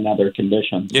chronic pain and other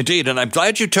conditions. Indeed, and I'm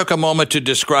glad you took a moment to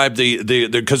describe the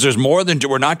because there's more than,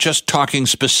 we're not just talking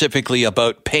specifically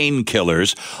about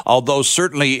painkillers, although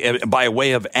certainly by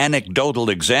way of anecdotal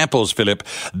examples, Philip,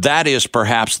 that is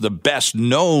perhaps the best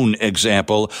known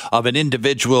example of an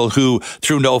individual who,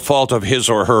 through no fault of his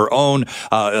or her own,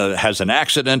 has an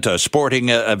accident, a sporting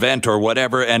event or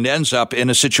whatever, and ends up in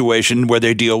a situation where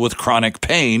they deal with chronic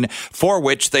pain for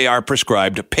which they are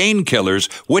prescribed painkillers,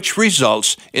 which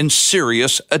results in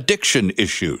serious addiction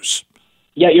issues.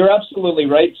 Yeah, you're absolutely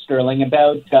right, Sterling.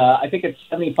 About, I think it's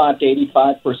 75 to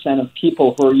 85% of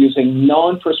people who are using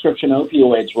non-prescription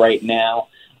opioids right now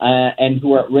and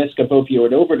who are at risk of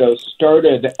opioid overdose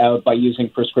started out by using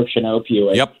prescription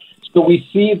opioids. Yep. So we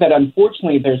see that,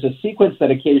 unfortunately, there's a sequence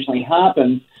that occasionally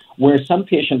happens where some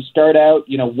patients start out,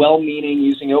 well-meaning,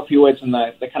 using opioids in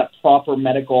the kind of proper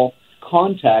medical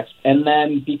context, and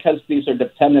then because these are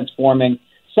dependence-forming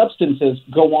substances,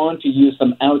 go on to use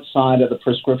them outside of the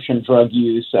prescription drug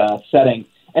use setting.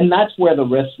 And that's where the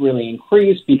risks really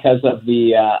increase because of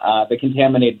the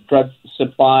contaminated drug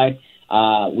supply.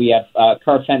 We have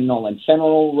carfentanil and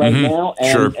fentanyl right now.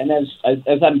 And, sure. And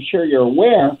as I'm sure you're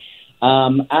aware,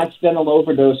 accidental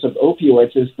overdose of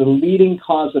opioids is the leading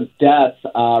cause of death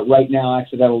right now,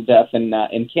 accidental death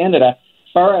in Canada,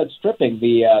 far outstripping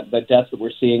the deaths that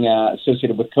we're seeing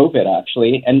associated with COVID,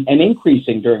 actually, and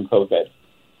increasing during COVID.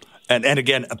 And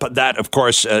again, but that, of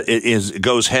course,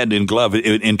 goes hand in glove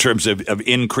in terms of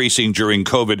increasing during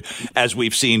COVID, as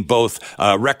we've seen both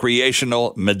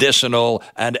recreational, medicinal,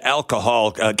 and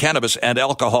alcohol, cannabis and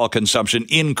alcohol consumption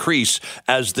increase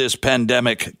as this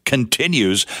pandemic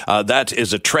continues. That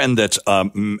is a trend that's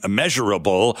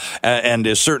measurable and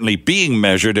is certainly being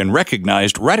measured and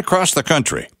recognized right across the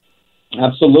country.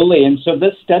 Absolutely. And so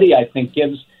this study, I think,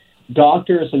 gives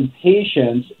doctors and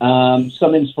patients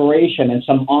some inspiration and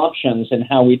some options in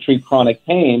how we treat chronic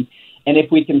pain. And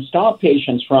if we can stop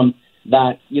patients from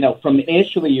that, from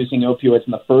initially using opioids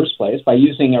in the first place by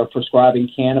using or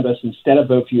prescribing cannabis instead of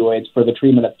opioids for the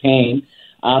treatment of pain,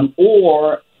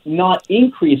 or not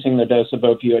increasing the dose of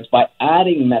opioids by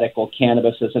adding medical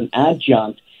cannabis as an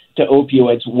adjunct to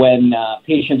opioids when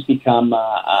patients become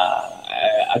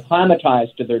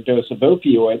acclimatized to their dose of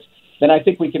opioids, then I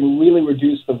think we can really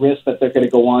reduce the risk that they're going to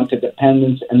go on to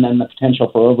dependence and then the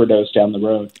potential for overdose down the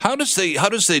road. How does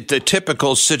the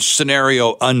typical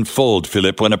scenario unfold,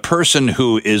 Philip, when a person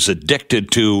who is addicted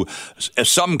to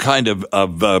some kind of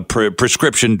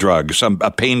prescription drug, a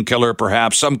painkiller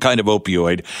perhaps, some kind of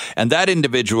opioid, and that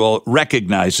individual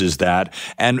recognizes that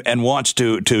and wants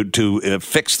to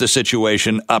fix the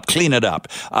situation up, clean it up?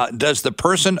 Does the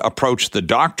person approach the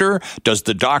doctor? Does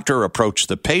the doctor approach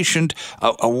the patient?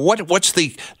 what's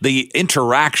the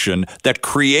interaction that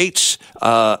creates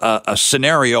a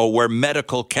scenario where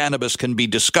medical cannabis can be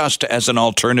discussed as an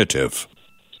alternative?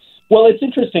 Well, it's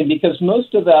interesting because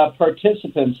most of the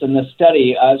participants in the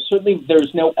study, certainly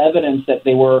there's no evidence that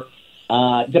they were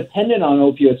dependent on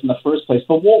opioids in the first place.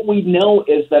 But what we know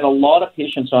is that a lot of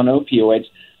patients on opioids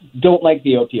don't like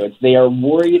the opioids. They are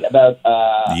worried about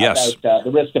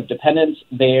the risk of dependence.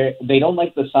 They don't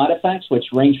like the side effects, which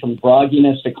range from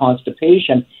grogginess to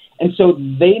constipation. And so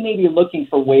they may be looking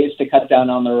for ways to cut down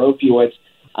on their opioids.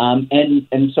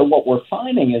 And so what we're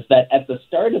finding is that at the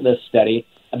start of this study,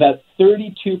 about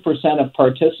 32% of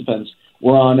participants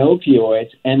were on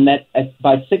opioids, and that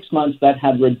by 6 months that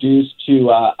had reduced to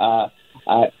all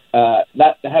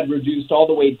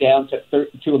the way down to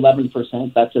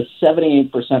 11%. That's a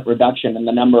 78% reduction in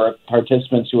the number of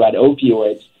participants who had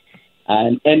opioids.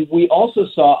 And we also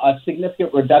saw a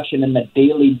significant reduction in the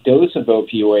daily dose of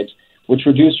opioids, which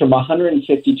reduced from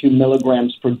 152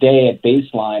 milligrams per day at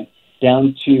baseline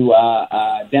down to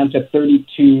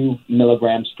 32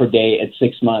 milligrams per day at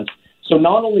 6 months. So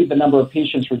not only the number of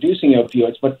patients reducing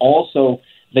opioids, but also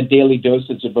the daily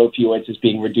dosage of opioids is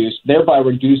being reduced, thereby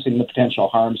reducing the potential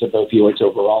harms of opioids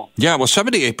overall. Yeah, well,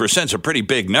 78% is a pretty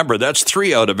big number. That's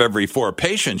 3 out of every 4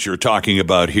 patients you're talking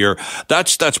about here.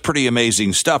 That's pretty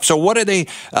amazing stuff. So what are they,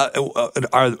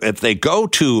 if they go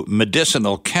to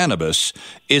medicinal cannabis,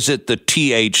 is it the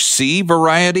THC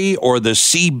variety or the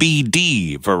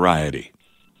CBD variety?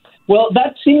 Well,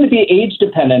 that seemed to be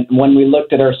age-dependent when we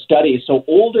looked at our study. So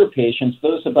older patients,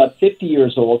 those about 50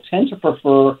 years old, tend to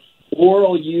prefer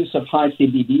oral use of high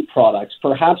CBD products,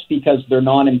 perhaps because they're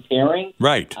non-impairing.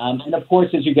 Right. And of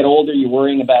course, as you get older, you're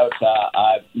worrying about,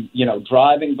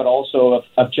 driving, but also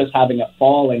of just having a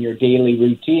fall in your daily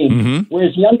routine. Mm-hmm.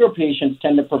 Whereas younger patients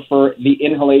tend to prefer the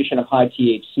inhalation of high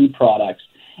THC products.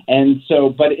 And so,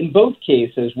 but in both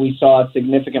cases, we saw a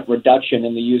significant reduction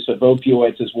in the use of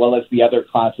opioids as well as the other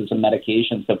classes of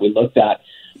medications that we looked at.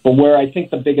 But where I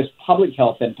think the biggest public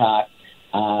health impact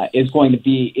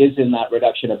is in that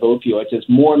reduction of opioids, as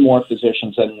more and more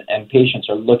physicians and patients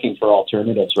are looking for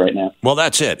alternatives right now. Well,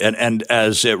 that's it. And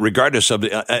as regardless of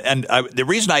the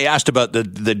reason I asked about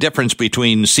the difference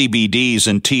between CBDs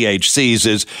and THCs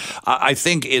is I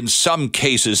think in some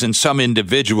cases, in some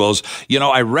individuals,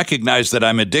 I recognize that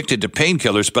I'm addicted to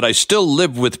painkillers, but I still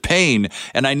live with pain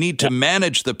and I need to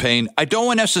manage the pain. I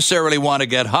don't necessarily want to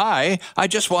get high. I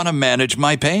just want to manage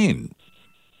my pain.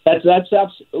 That's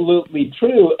absolutely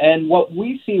true. And what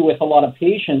we see with a lot of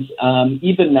patients,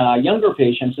 even younger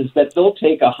patients, is that they'll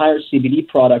take a higher CBD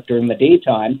product during the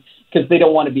daytime because they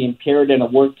don't want to be impaired in a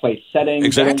workplace setting.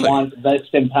 Exactly. They don't want that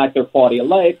to impact their quality of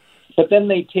life. But then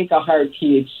they take a higher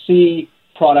THC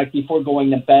product before going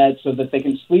to bed so that they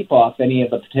can sleep off any of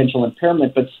the potential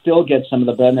impairment but still get some of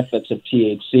the benefits of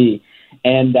THC.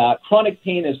 And chronic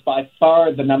pain is by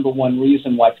far the number one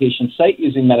reason why patients cite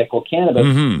using medical cannabis.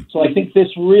 Mm-hmm. So I think this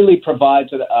really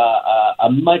provides a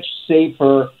much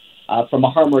safer, from a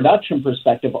harm reduction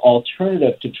perspective,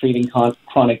 alternative to treating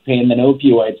chronic pain than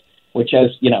opioids, which, as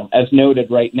noted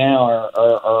right now,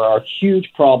 are a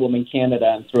huge problem in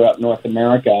Canada and throughout North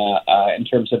America in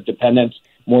terms of dependence,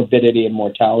 morbidity, and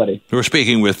mortality. We're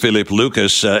speaking with Philippe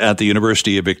Lucas at the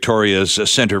University of Victoria's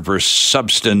Centre for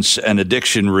Substance and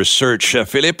Addiction Research.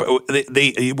 Philippe,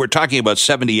 we're talking about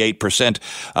 78%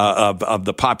 of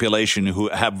the population who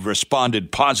have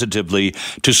responded positively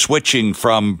to switching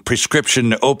from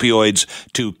prescription opioids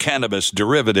to cannabis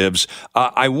derivatives.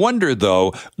 I wonder,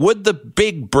 though, would the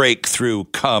big breakthrough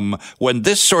come when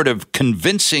this sort of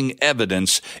convincing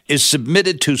evidence is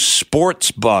submitted to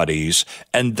sports bodies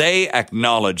and they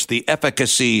acknowledge the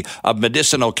efficacy of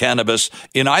medicinal cannabis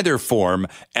in either form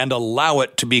and allow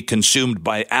it to be consumed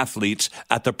by athletes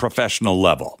at the professional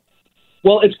level?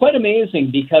 Well, it's quite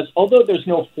amazing because although there's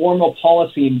no formal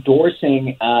policy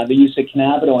endorsing the use of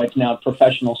cannabinoids now in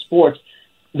professional sports,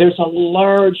 there's a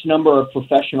large number of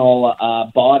professional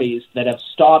bodies that have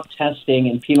stopped testing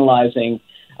and penalizing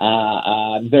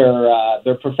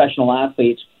their professional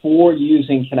athletes for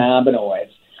using cannabinoids.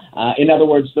 In other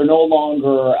words, they're no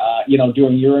longer,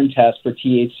 doing urine tests for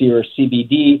THC or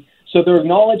CBD. So they're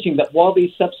acknowledging that while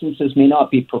these substances may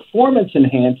not be performance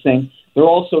enhancing, they're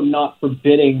also not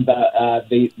forbidding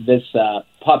this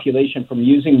population from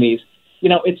using these.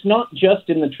 It's not just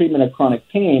in the treatment of chronic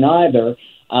pain either.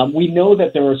 We know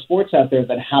that there are sports out there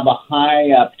that have a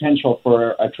high potential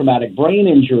for a traumatic brain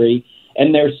injury,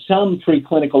 and there's some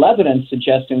preclinical evidence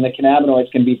suggesting that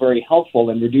cannabinoids can be very helpful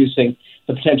in reducing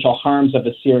the potential harms of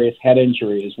a serious head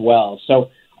injury as well.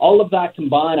 So all of that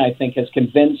combined, I think, has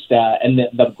convinced, and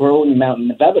the growing mountain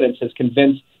of evidence has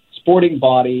convinced sporting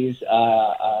bodies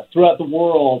throughout the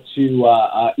world to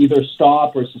either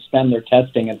stop or suspend their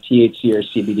testing of THC or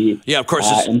CBD. Yeah, of course.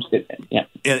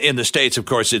 In the States, of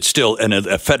course, it's still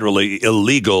a federally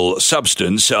illegal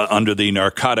substance under the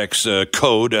narcotics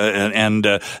code,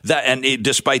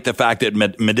 despite the fact that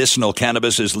medicinal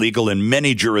cannabis is legal in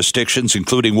many jurisdictions,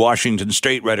 including Washington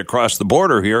State, right across the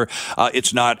border here,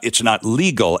 it's not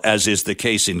legal, as is the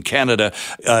case in Canada,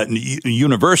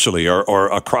 universally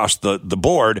or across the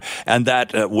board, and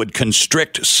that would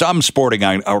constrict some sporting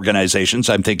organizations.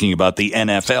 I'm thinking about the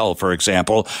NFL, for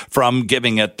example, from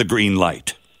giving it the green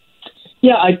light.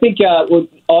 Yeah, I think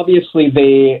obviously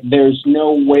there's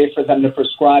no way for them to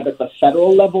prescribe at the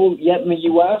federal level yet in the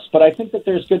U.S., but I think that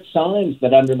there's good signs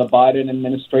that under the Biden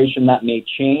administration that may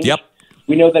change. Yep.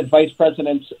 We know that Vice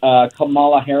President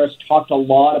Kamala Harris talked a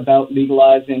lot about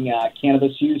legalizing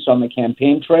cannabis use on the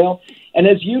campaign trail. And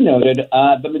as you noted,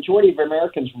 the majority of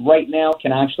Americans right now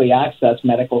can actually access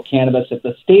medical cannabis at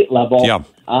the state level. Yeah.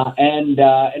 And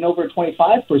over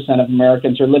 25% of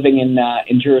Americans are living in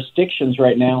jurisdictions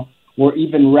right now where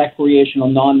even recreational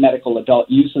non-medical adult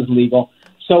use is legal.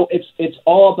 So it's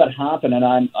all but happened,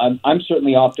 and I'm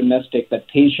certainly optimistic that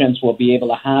patients will be able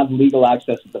to have legal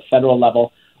access at the federal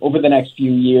level over the next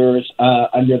few years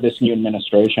under this new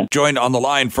administration. Joined on the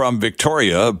line from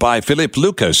Victoria by Philippe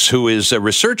Lucas, who is a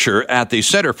researcher at the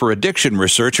Center for Addiction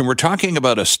Research, and we're talking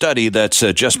about a study that's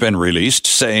just been released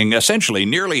saying essentially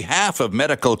nearly half of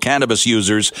medical cannabis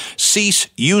users cease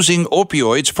using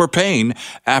opioids for pain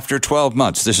after 12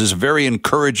 months. This is a very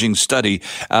encouraging study,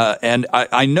 and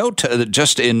I note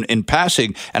just in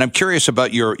passing, and I'm curious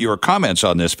about your comments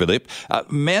on this, Philippe,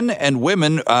 men and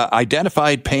women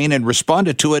identified pain and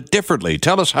responded to it differently.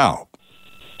 Tell us how.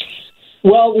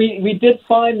 Well, we did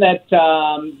find that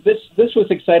this was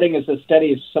exciting as a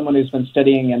study, as someone who's been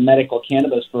studying medical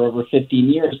cannabis for over 15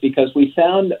 years, because we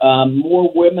found more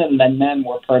women than men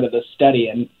were part of the study.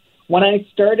 And when I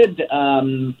started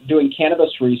doing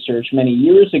cannabis research many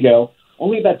years ago,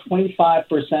 only about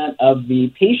 25% of the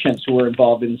patients who were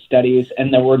involved in studies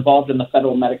and that were involved in the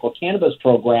federal medical cannabis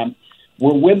program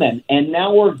were women. And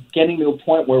now we're getting to a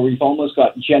point where we've almost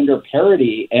got gender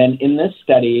parity. And in this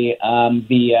study,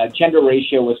 the gender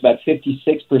ratio was about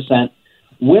 56%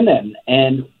 women.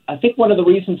 And I think one of the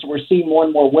reasons we're seeing more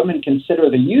and more women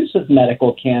consider the use of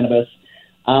medical cannabis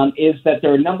is that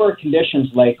there are a number of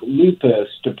conditions like lupus,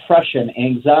 depression,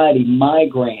 anxiety,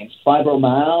 migraines,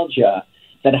 fibromyalgia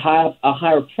that have a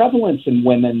higher prevalence in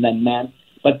women than men,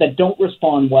 but that don't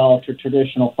respond well to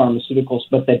traditional pharmaceuticals,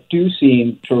 but that do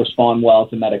seem to respond well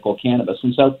to medical cannabis.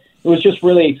 And so it was just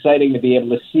really exciting to be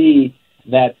able to see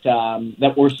that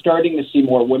that we're starting to see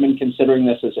more women considering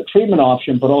this as a treatment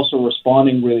option, but also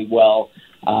responding really well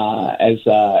as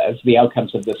the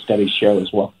outcomes of this study show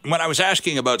as well. When I was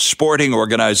asking about sporting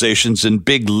organizations and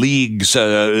big leagues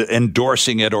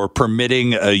endorsing it or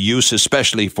permitting use,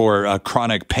 especially for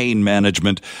chronic pain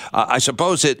management, I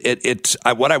suppose it's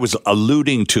what I was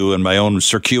alluding to in my own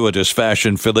circuitous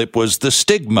fashion, Philip, was the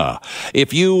stigma.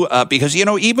 If you because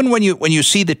even when you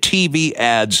see the TV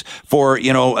ads for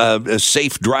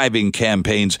safe driving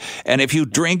campaigns, and if you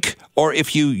drink or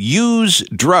if you use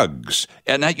drugs,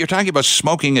 and that you're talking about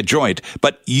smoking a joint,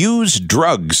 but use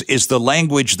drugs is the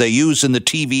language they use in the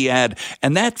TV ad,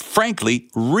 and that, frankly,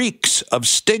 reeks of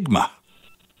stigma.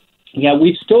 Yeah,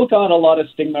 we've still got a lot of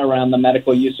stigma around the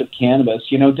medical use of cannabis.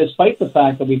 Despite the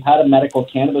fact that we've had a medical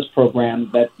cannabis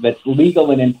program that's legal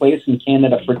and in place in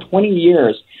Canada for 20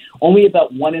 years, only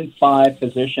about 1 in 5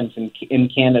 physicians in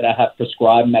Canada have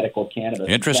prescribed medical cannabis.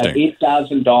 Interesting.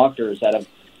 8,000 doctors out of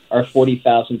our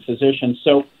 40,000 physicians.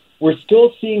 So we're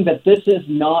still seeing that this is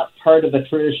not part of the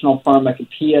traditional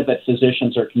pharmacopoeia that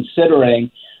physicians are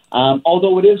considering,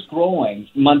 although it is growing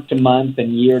month to month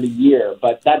and year to year.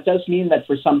 But that does mean that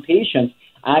for some patients,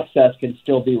 access can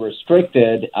still be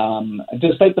restricted,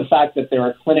 despite the fact that there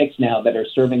are clinics now that are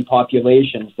serving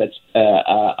populations that's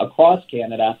across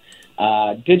Canada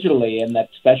digitally and that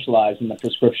specialize in the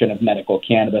prescription of medical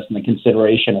cannabis and the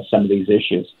consideration of some of these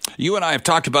issues. You and I have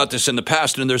talked about this in the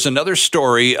past, and there's another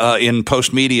story in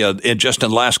Post Media just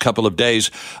in the last couple of days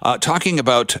talking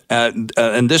about,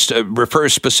 and this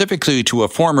refers specifically to a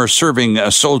former serving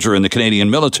soldier in the Canadian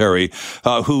military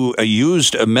who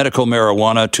used medical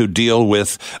marijuana to deal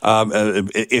with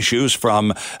issues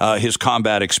from his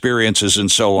combat experiences and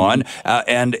so on,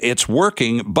 and it's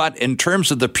working. But in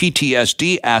terms of the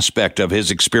PTSD aspect aspect of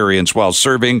his experience while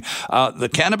serving, the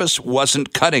cannabis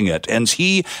wasn't cutting it. And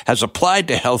he has applied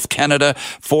to Health Canada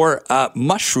for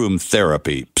mushroom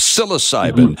therapy,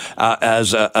 psilocybin,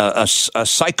 as a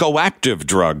psychoactive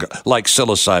drug like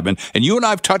psilocybin. And you and I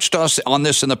have touched on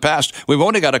this in the past. We've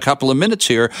only got a couple of minutes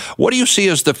here. What do you see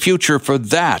as the future for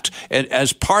that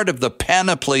as part of the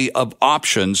panoply of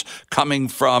options coming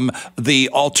from the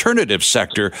alternative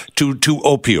sector to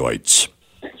opioids?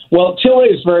 Well, Chile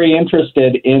is very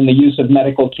interested in the use of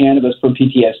medical cannabis for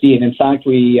PTSD. And in fact,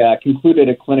 we concluded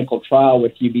a clinical trial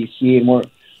with UBC, and we're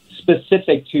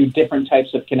specific to different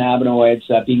types of cannabinoids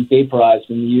being vaporized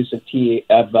in the use of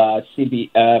treatment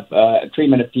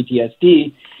of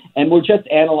PTSD. And we're just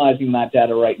analyzing that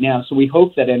data right now. So we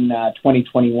hope that in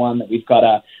 2021 that we've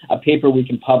got a paper we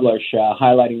can publish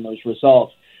highlighting those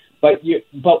results. But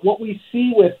what we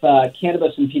see with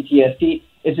cannabis and PTSD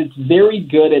is it's very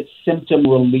good at symptom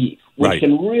relief, which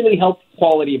can really help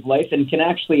quality of life and can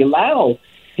actually allow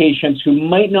patients who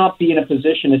might not be in a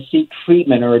position to seek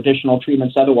treatment or additional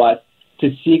treatments otherwise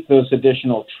to seek those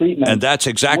additional treatments. And that's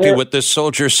exactly what this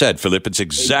soldier said, Philip. It's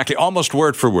exactly almost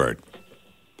word for word.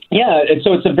 Yeah, and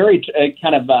so it's a very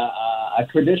kind of a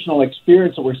traditional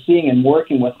experience that we're seeing and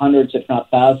working with hundreds, if not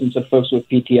thousands, of folks with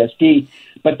PTSD.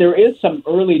 But there is some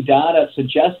early data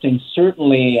suggesting,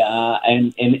 certainly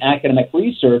in academic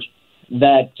research,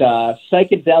 that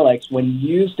psychedelics, when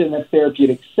used in a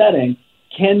therapeutic setting,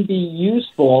 can be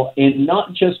useful in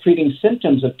not just treating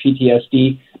symptoms of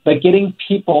PTSD, but getting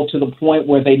people to the point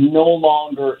where they no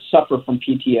longer suffer from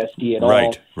PTSD at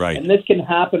all. Right. And this can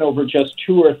happen over just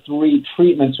 2 or 3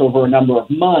 treatments over a number of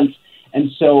months.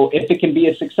 And so if it can be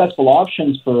a successful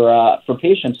option for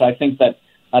patients, I think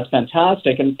that's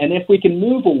fantastic. And if we can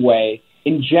move away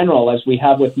in general, as we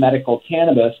have with medical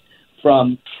cannabis,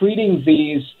 from treating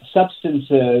these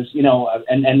substances,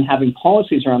 and having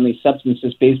policies around these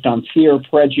substances based on fear,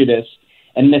 prejudice,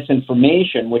 and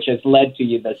misinformation, which has led to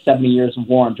the 70 years of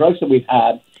war on drugs that we've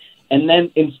had, and then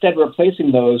instead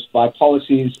replacing those by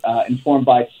policies informed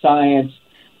by science,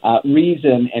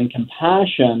 reason, and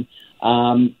compassion,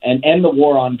 and end the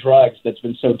war on drugs that's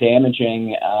been so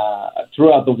damaging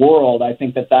throughout the world, I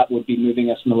think that would be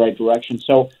moving us in the right direction.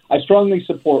 So I strongly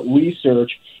support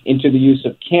research into the use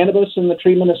of cannabis in the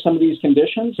treatment of some of these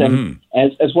conditions, and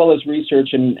as well as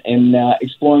research in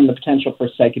exploring the potential for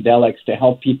psychedelics to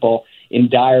help people in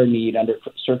dire need under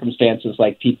circumstances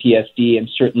like PTSD and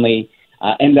certainly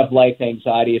end-of-life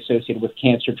anxiety associated with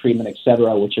cancer treatment, et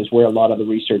cetera, which is where a lot of the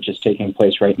research is taking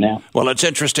place right now. Well, it's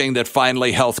interesting that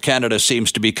finally Health Canada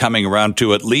seems to be coming around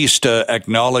to at least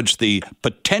acknowledge the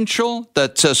potential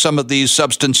that some of these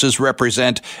substances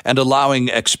represent and allowing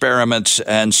experiments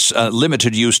and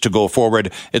limited use to go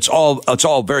forward. It's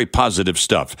all very positive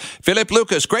stuff. Philip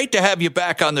Lucas, great to have you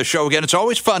back on the show again. It's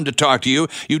always fun to talk to you.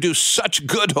 You do such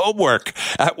good homework.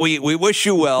 We wish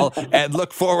you well and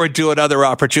look forward to another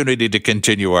opportunity to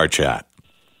continue our chat.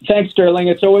 Thanks, Sterling.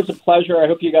 It's always a pleasure. I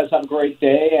hope you guys have a great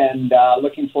day, and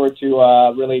looking forward to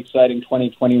a really exciting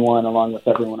 2021 along with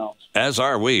everyone else. As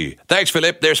are we. Thanks,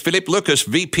 Philip. There's Philip Lucas,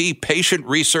 VP Patient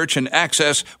Research and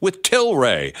Access with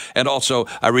Tilray, and also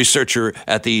a researcher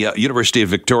at the University of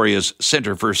Victoria's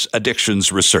Centre for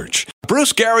Addictions Research.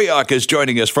 Bruce Garriock is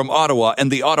joining us from Ottawa and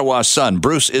the Ottawa Sun.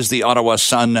 Bruce is the Ottawa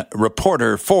Sun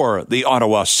reporter for the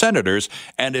Ottawa Senators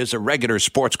and is a regular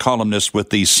sports columnist with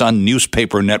the Sun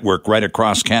newspaper network right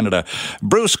across Canada.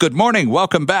 Bruce, good morning.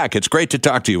 Welcome back. It's great to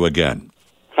talk to you again.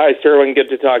 Hi, Sterling. Good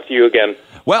to talk to you again.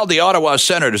 Well, the Ottawa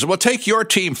Senators. We'll take your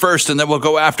team first, and then we'll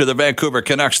go after the Vancouver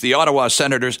Canucks. The Ottawa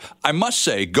Senators, I must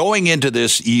say, going into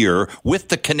this year with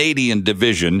the Canadian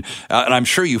division, and I'm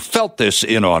sure you felt this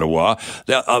in Ottawa,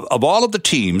 of all of the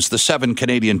teams, the 7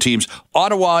 Canadian teams,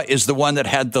 Ottawa is the one that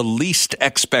had the least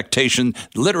expectation,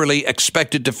 literally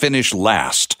expected to finish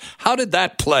last. How did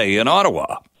that play in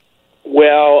Ottawa?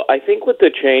 Well, I think with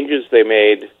the changes they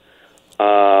made,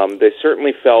 they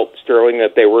certainly felt, Sterling,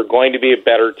 that they were going to be a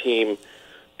better team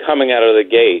coming out of the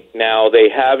gate. Now, they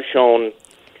have shown,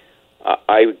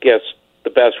 I guess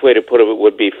the best way to put it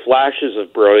would be flashes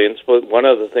of brilliance, but one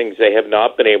of the things they have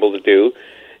not been able to do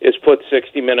is put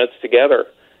 60 minutes together.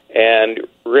 And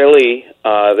really,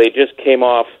 they just came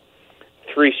off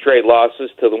 3 straight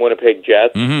losses to the Winnipeg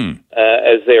Jets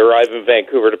as they arrive in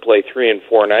Vancouver to play 3 and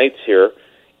 4 nights here.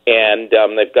 And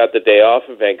they've got the day off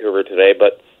in Vancouver today,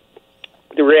 but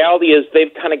the reality is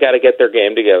they've kind of got to get their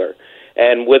game together.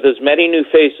 And with as many new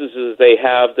faces as they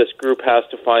have, this group has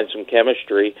to find some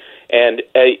chemistry. And,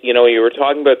 you were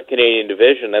talking about the Canadian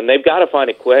division, and they've got to find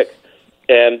it quick.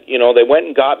 And, they went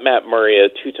and got Matt Murray, a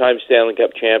 2-time Stanley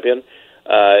Cup champion,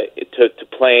 to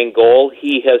play in goal.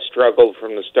 He has struggled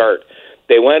from the start.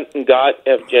 They went and got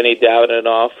Evgeny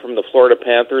Davidov from the Florida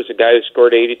Panthers, a guy who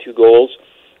scored 82 goals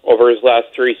over his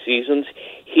last 3 seasons.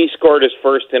 He scored his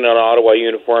first in an Ottawa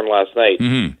uniform last night.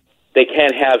 Mm-hmm. They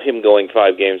can't have him going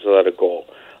 5 games without a goal.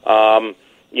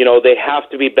 They have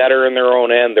to be better in their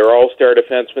own end. Their all-star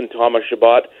defenseman, Thomas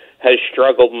Chabot, has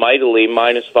struggled mightily,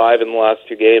 -5 in the last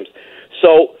 2 games.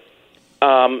 So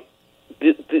the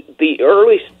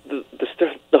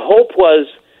hope was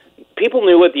people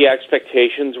knew what the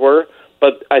expectations were,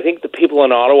 but I think the people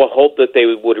in Ottawa hoped that they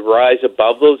would rise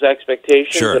above those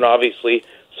expectations, Sure. and obviously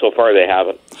so far they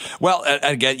haven't. Well,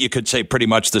 again, you could say pretty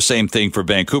much the same thing for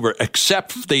Vancouver,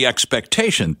 except the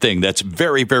expectation thing. That's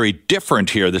very, very different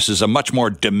here. This is a much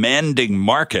more demanding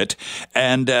market,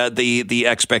 and the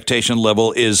expectation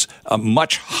level is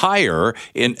much higher,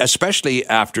 especially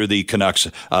after the Canucks'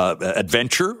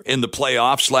 adventure in the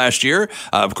playoffs last year.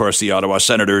 Of course, the Ottawa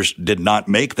Senators did not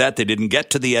make that. They didn't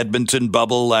get to the Edmonton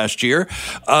bubble last year.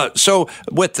 So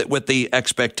with the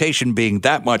expectation being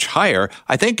that much higher,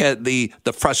 I think the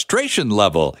frustration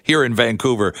level here in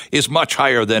Vancouver is much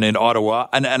higher than in Ottawa.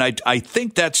 And I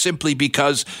think that's simply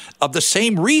because of the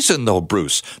same reason, though,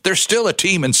 Bruce. They're still a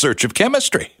team in search of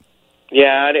chemistry.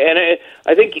 Yeah, and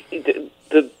I think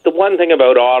the one thing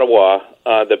about Ottawa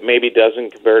that maybe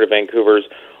doesn't compare to Vancouver is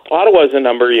Ottawa has a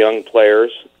number of young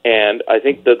players, and I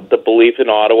think that the belief in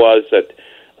Ottawa is that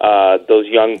those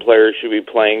young players should be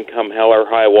playing come hell or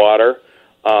high water.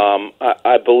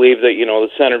 I believe that, the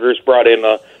Senators brought in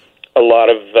a lot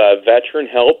of veteran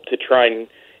help to try and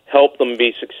help them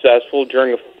be successful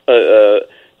during a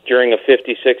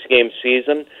 56-game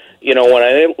season. When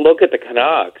I look at the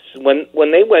Canucks,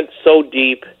 when they went so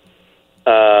deep,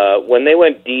 in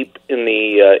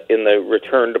the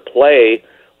return to play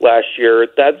last year,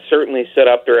 that certainly set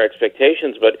up their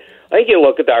expectations. But I think you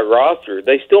look at that roster;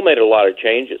 they still made a lot of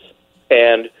changes,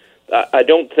 and I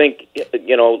don't think,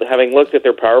 having looked at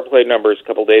their power play numbers a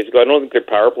couple days ago, I don't think their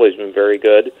power play has been very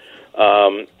good.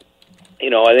 I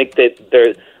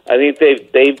think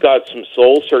they've got some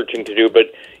soul searching to do,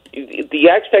 but the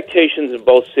expectations in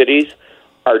both cities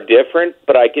are different.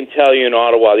 But I can tell you in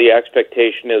Ottawa, the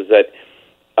expectation is that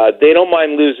they don't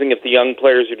mind losing if the young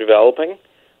players are developing.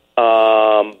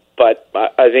 But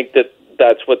I think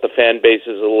that's what the fan base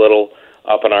is a little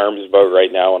up in arms about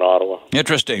right now in Ottawa.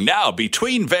 Interesting. Now,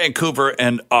 between Vancouver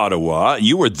and Ottawa,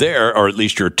 you were there, or at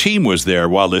least your team was there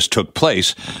while this took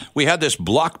place. We had this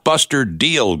blockbuster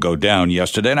deal go down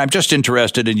yesterday, and I'm just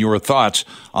interested in your thoughts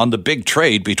on the big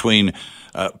trade between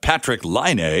Patrick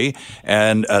Laine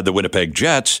and the Winnipeg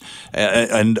Jets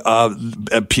and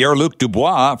Pierre-Luc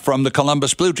Dubois from the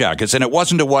Columbus Blue Jackets. And it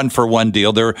wasn't a one-for-one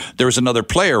deal. There was another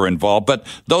player involved, but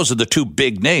those are the 2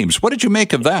 big names. What did you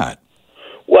make of that?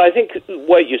 Well, I think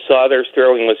what you saw there,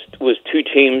 Sterling, was 2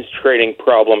 teams trading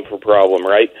problem for problem,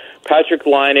 right? Patrick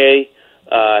Laine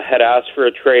had asked for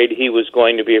a trade. He was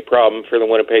going to be a problem for the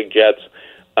Winnipeg Jets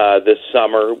this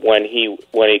summer when he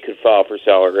could file for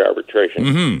salary arbitration.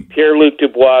 Mm-hmm. Pierre-Luc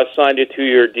Dubois signed a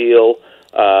 2-year deal,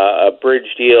 a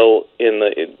bridge deal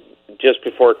just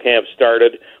before camp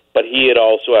started, but he had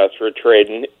also asked for a trade,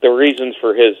 and the reasons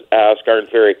for his ask aren't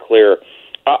very clear.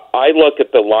 I look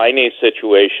at the Laine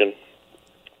situation.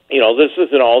 This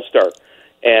is an all-star,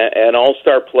 an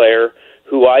all-star player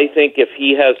who I think if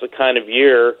he has the kind of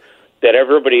year that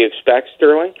everybody expects,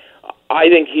 Sterling, I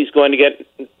think he's going to get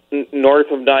north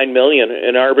of $9 million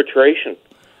in arbitration.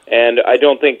 And I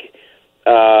don't think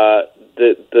the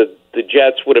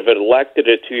Jets would have elected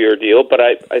a 2-year deal, but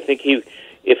I think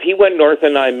if he went north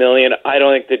of $9 million, I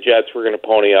don't think the Jets were going to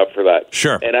pony up for that.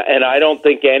 Sure. And I don't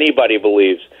think anybody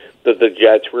believes that the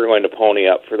Jets were going to pony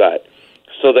up for that.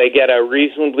 So they get a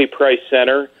reasonably priced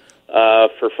center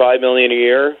for $5 million a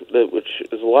year, which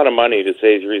is a lot of money to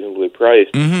say he's reasonably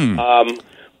priced. Mm-hmm.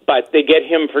 But they get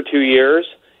him for 2 years,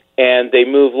 and they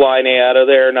move Laine out of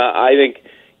there. Now, I think,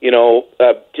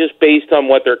 just based on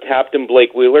what their captain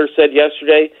Blake Wheeler said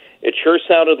yesterday, it sure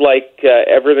sounded like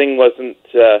everything wasn't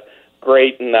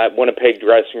great in that Winnipeg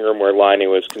dressing room where Laine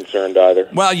was concerned either.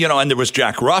 Well, and there was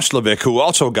Jack Roslovic, who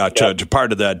also got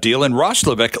part of that deal. And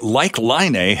Roslovic, like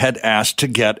Laine, had asked to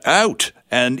get out.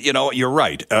 And, you're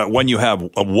right. When you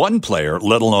have one player,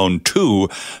 let alone 2,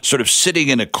 sort of sitting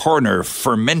in a corner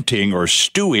fermenting or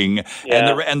stewing,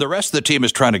 and the rest of the team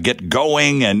is trying to get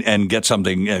going and get some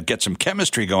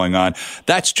chemistry going on,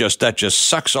 that just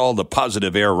sucks all the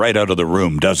positive air right out of the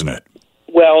room, doesn't it?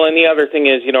 Well, and the other thing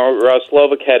is,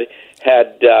 Roslovic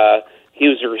he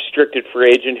was a restricted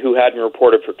free agent who hadn't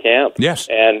reported for camp. Yes.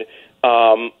 And,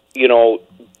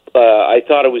 I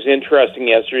thought it was interesting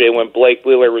yesterday when Blake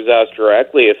Wheeler was asked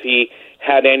directly if he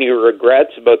had any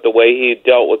regrets about the way he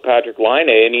dealt with Patrick Laine,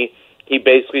 and he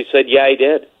basically said, yeah, he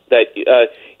did. That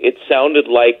it sounded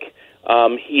like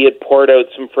he had poured out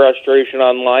some frustration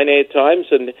online at times,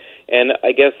 and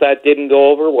I guess that didn't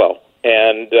go over well.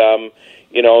 And the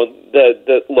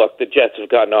Jets have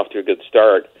gotten off to a good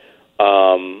start,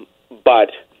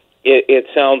 but it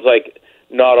sounds like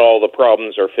not all the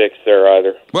problems are fixed there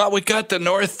either. Well, we got the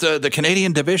North, the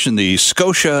Canadian division, the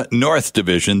Scotia North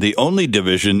division, the only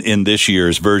division in this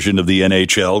year's version of the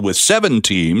NHL with 7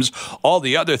 teams. All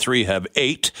the other 3 have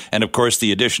 8. And of course,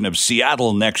 the addition of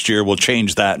Seattle next year will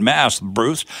change that mass,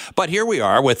 Bruce. But here we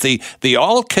are with the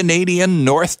all Canadian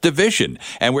North division.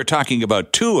 And we're talking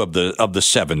about 2 of the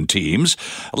 7 teams.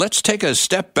 Let's take a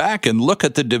step back and look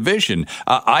at the division.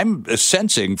 I'm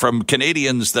sensing from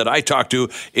Canadians that I talk to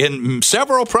in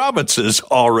several provinces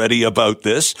already about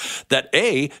this, that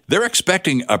they're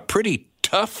expecting a pretty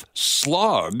tough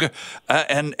slog,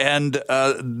 and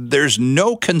there's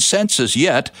no consensus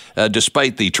yet,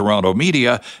 despite the Toronto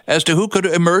media, as to who could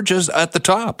emerge as at the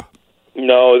top.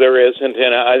 No, there isn't,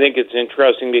 and I think it's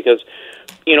interesting because,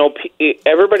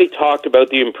 everybody talked about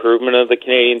the improvement of the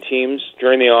Canadian teams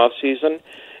during the off season,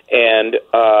 and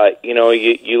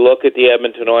you look at the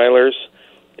Edmonton Oilers.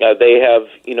 They have,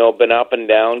 been up and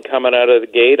down coming out of the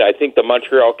gate. I think the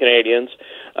Montreal Canadiens,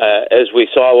 as we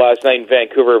saw last night in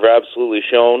Vancouver, have absolutely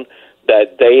shown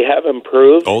that they have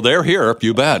improved. Oh, they're here,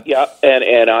 you bet. Yeah,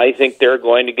 and I think they're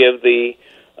going to give the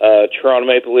Toronto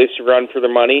Maple Leafs a run for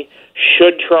their money.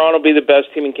 Should Toronto be the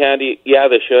best team in Canada? Yeah,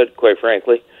 they should, quite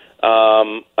frankly,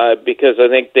 because I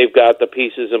think they've got the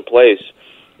pieces in place.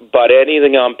 But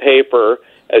anything on paper,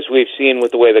 as we've seen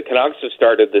with the way the Canucks have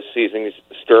started this season,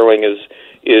 Sterling,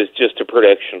 is just a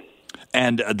prediction.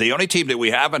 And the only team that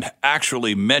we haven't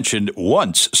actually mentioned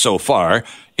once so far,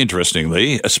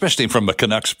 interestingly, especially from a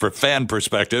Canucks fan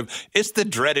perspective, it's the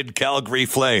dreaded Calgary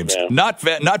Flames. Yeah. Not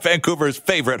Vancouver's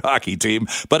favorite hockey team,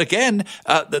 but again,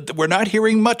 we're not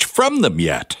hearing much from them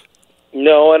yet.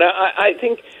 No, and I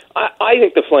think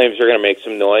the Flames are going to make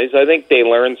some noise. I think they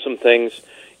learned some things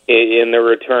in their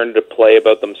return to play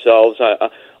about themselves.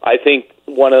 I think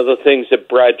one of the things that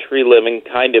Brad Treliving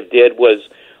kind of did was,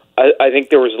 I think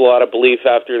there was a lot of belief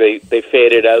after they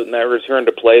faded out in that return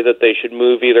to play that they should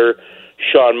move either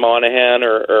Sean Monahan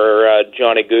or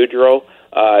Johnny Gaudreau.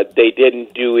 They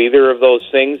didn't do either of those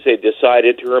things. They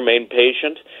decided to remain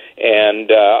patient,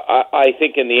 and I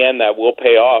think in the end that will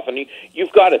pay off. And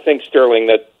you've got to think, Sterling,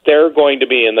 that they're going to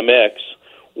be in the mix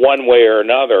one way or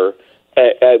another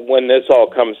when this all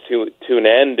comes to an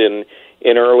end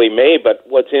in early May. But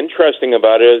what's interesting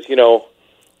about it is,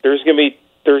 there's going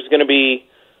to be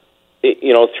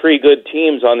 3 good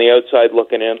teams on the outside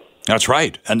looking in. That's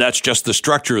right, and that's just the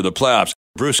structure of the playoffs.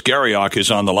 Bruce Garriock is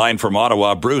on the line from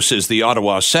Ottawa. Bruce is the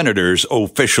Ottawa Senators'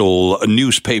 official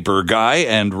newspaper guy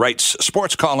and writes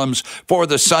sports columns for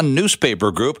the Sun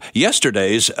newspaper group.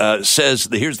 Yesterday's says,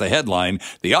 here's the headline,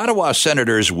 the Ottawa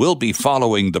Senators will be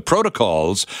following the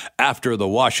protocols after the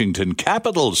Washington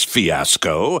Capitals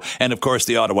fiasco. And, of course,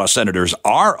 the Ottawa Senators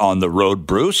are on the road,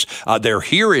 Bruce. They're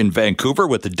here in Vancouver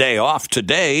with the day off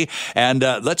today. And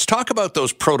let's talk about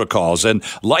those protocols and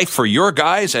life for your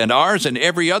guys and ours and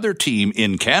every other team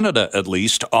in Canada, at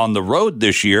least, on the road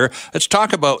this year. Let's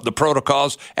talk about the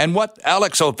protocols and what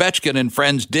Alex Ovechkin and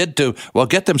friends did to,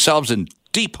 get themselves in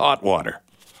deep hot water.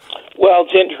 Well,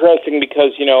 it's interesting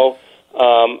because,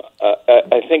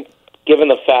 I think given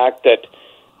the fact that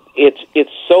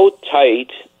it's so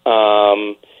tight,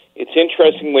 it's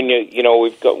interesting when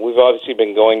we've obviously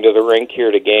been going to the rink here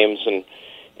to games and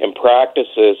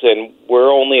practices, and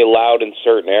we're only allowed in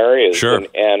certain areas. Sure.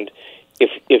 And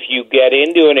if you get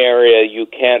into an area, you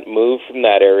can't move from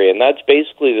that area. And that's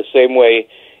basically the same way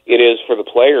it is for the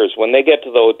players. When they get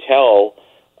to the hotel,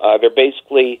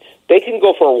 they can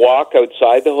go for a walk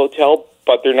outside the hotel,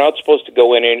 but they're not supposed to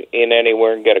go in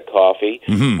anywhere and get a coffee.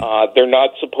 Mm-hmm. They're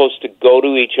not supposed to go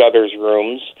to each other's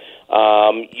rooms.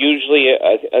 Usually,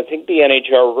 I think the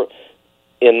NHL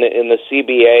in the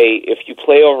CBA, if you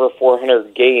play over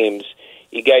 400 games,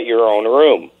 you get your own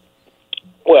room.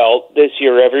 Well, this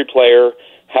year every player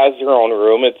has their own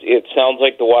room. It sounds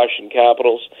like the Washington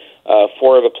Capitals,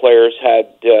 4 of the players had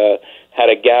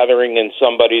a gathering in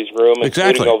somebody's room,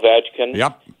 exactly, including Ovechkin.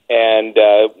 Yep. And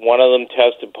one of them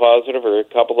tested positive, or a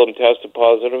couple of them tested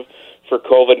positive for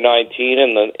COVID-19,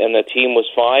 and the team was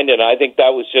fine. And I think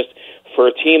that was just for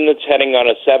a team that's heading on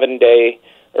a 7-day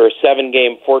or a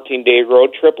 7-game, 14-day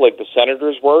road trip like the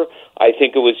Senators were. I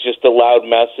think it was just a loud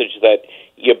message that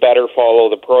you better follow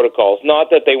the protocols.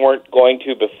 Not that they weren't going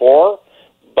to before,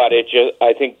 but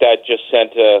I think that just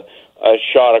sent a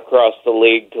shot across the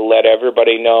league to let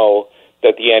everybody know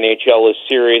that the NHL is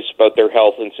serious about their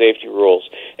health and safety rules.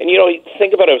 And,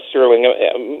 think about it,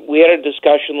 Sterling. We had a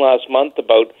discussion last month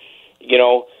about,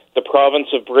 the province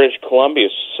of British Columbia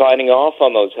signing off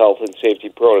on those health and safety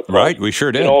protocols. Right, we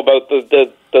sure did. About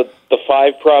the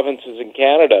 5 provinces in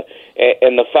Canada,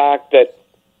 and the fact that,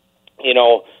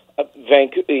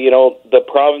 the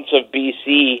province of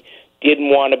BC didn't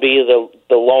want to be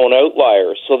the lone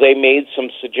outlier, so they made some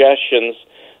suggestions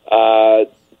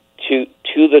to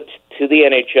the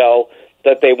NHL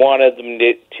that they wanted them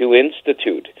to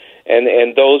institute,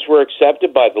 and those were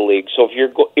accepted by the league. So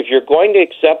if you're going to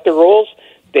accept the rules,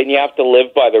 then you have to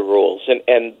live by the rules,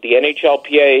 and the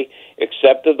NHLPA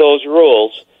accepted those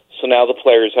rules. So now the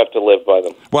players have to live by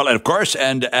them. Well, and of course,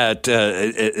 and at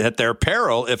their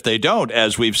peril if they don't,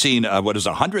 as we've seen, what is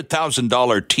a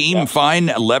 $100,000 team fine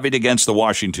levied against the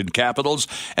Washington Capitals,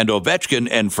 and Ovechkin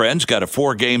and friends got a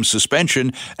 4-game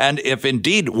suspension. And if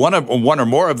indeed one or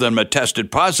more of them are tested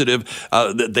positive,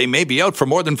 they may be out for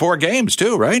more than 4 games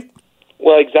too, right?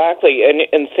 Well, exactly.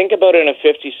 And think about in a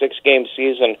 56-game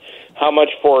season how much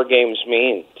 4 games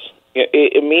means.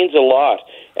 It means a lot.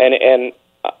 And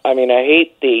I mean, I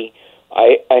hate the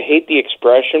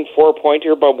expression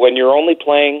 4-pointer, but when you're only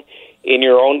playing in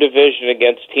your own division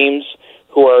against teams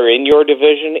who are in your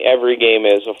division, every game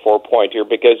is a 4-pointer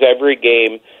because every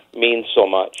game means so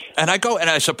much. And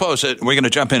I suppose that we're going to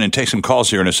jump in and take some calls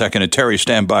here in a second. And Terry,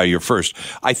 stand by. You're first.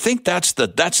 I think that's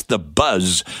the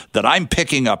buzz that I'm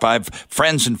picking up. I have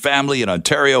friends and family in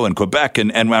Ontario and Quebec,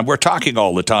 and we're talking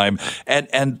all the time.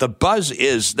 And the buzz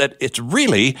is that it's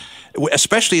really,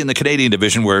 especially in the Canadian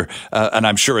division, where, and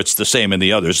I'm sure it's the same in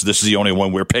the others. This is the only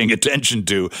one we're paying attention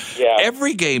to. Yeah.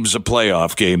 Every game's a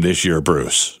playoff game this year,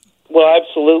 Bruce. Well,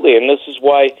 absolutely, and this is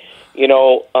why.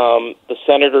 The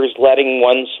Senators letting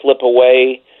one slip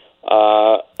away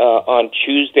on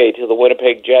Tuesday to the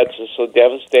Winnipeg Jets is so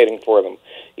devastating for them.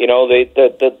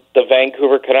 The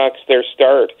Vancouver Canucks, their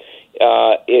start.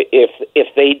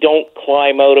 If they don't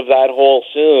climb out of that hole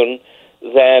soon,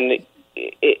 then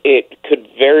it could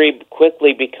very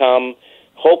quickly become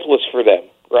hopeless for them.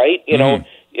 Right? 10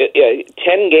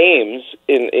 games.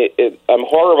 I'm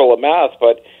horrible at math,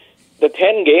 but the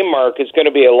 10-game mark is going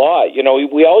to be a lot.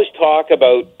 We always talk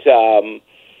about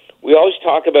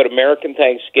American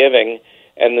Thanksgiving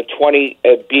and the 20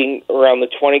 being around the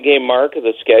 20-game mark of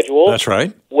the schedule. That's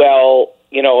right. Well,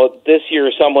 this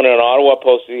year someone in Ottawa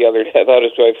posted the other day. I thought it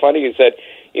was quite funny. He said,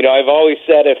 I've always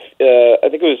said I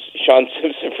think it was Sean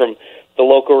Simpson from the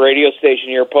local radio station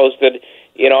here posted.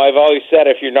 I've always said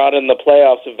if you're not in the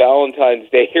playoffs of Valentine's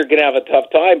Day, you're going to have a tough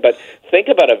time. But think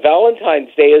about it.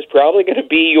 Valentine's Day is probably going to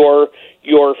be your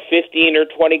 15 or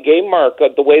 20 game mark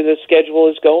of the way the schedule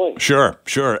is going. Sure.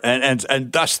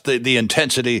 And thus the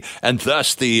intensity, and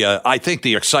thus I think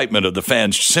the excitement of the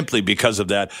fans simply because of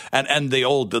that. And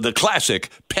the classic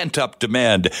pent-up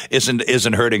demand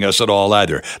isn't hurting us at all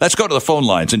either. Let's go to the phone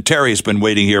lines. And Terry's been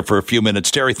waiting here for a few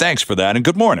minutes. Terry, thanks for that, and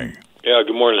good morning. Yeah,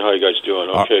 good morning. How you guys doing?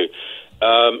 Okay.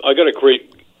 I got a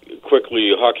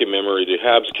quickly hockey memory. The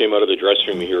Habs came out of the dressing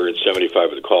room here at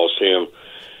 75 at the Coliseum.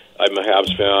 I'm a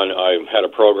Habs fan. I had a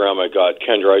program. I got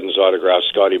Ken Dryden's autograph,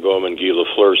 Scotty Bowman, Guy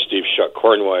Lafleur, Steve Shuck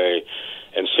Cornway,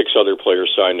 and 6 other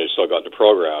players signed. I still got the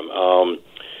program.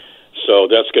 So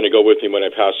that's going to go with me when I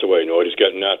pass away. Nobody's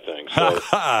getting that thing. So.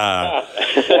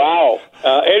 Wow.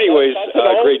 Anyways,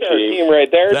 that's great team right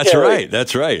there. That's Terry. right.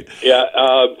 That's right. Yeah.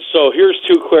 So here's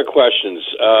 2 quick questions.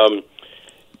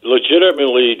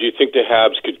 Legitimately, do you think the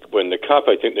Habs could win the Cup?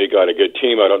 I think they got a good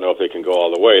team. I don't know if they can go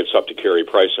all the way. It's up to Carey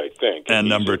Price, I think. And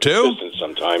number 2?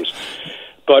 Sometimes.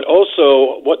 But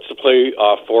also, what's the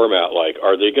playoff format like?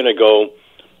 Are they going to go,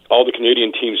 all the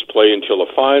Canadian teams play until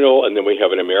the final, and then we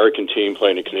have an American team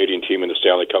playing a Canadian team in the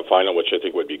Stanley Cup final, which I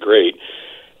think would be great,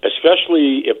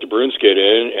 especially if the Bruins get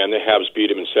in and the Habs beat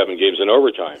them in 7 games in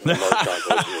overtime. And Mark John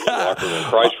goes in the locker room and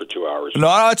cries for 2 hours.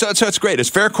 No, it's great. It's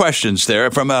fair questions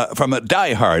there from a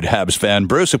diehard Habs fan,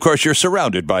 Bruce. Of course, you're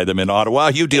surrounded by them in Ottawa.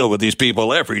 You deal with these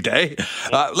people every day.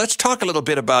 Let's talk a little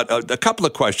bit about a couple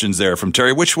of questions there from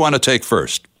Terry. Which one to take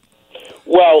first?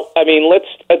 Well, I mean, let's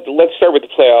start with the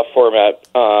playoff format.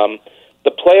 The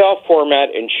playoff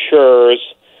format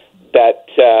ensures that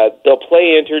they'll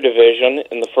play interdivision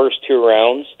in the first 2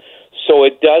 rounds, so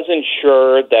it does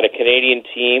ensure that a Canadian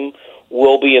team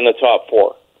will be in the top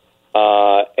 4.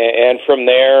 And from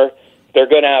there, they're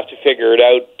going to have to figure it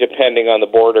out depending on the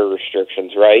border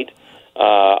restrictions, right?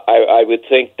 I would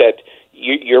think that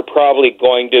you're probably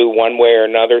going to, one way or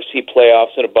another, see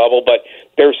playoffs in a bubble, but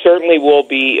there certainly will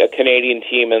be a Canadian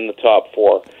team in the top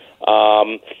 4.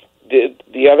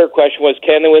 The other question was,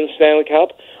 can they win the Stanley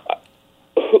Cup?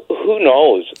 Who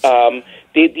knows?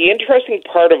 the interesting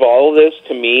part of all of this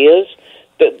to me is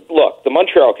that, look, the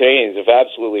Montreal Canadiens have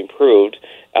absolutely improved,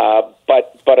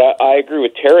 but I agree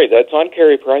with Terry. That's on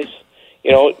Carey Price.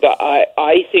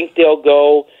 I think they'll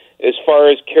go as far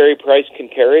as Carey Price can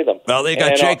carry them. Well, they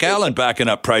got Jake Allen backing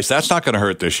up Price. That's not going to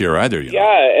hurt this year either. Yeah,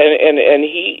 and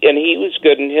he was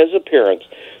good in his appearance.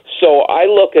 So I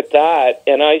look at that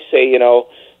and I say,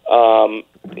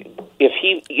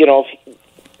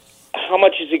 how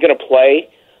much is he going to play?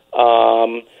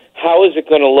 How is it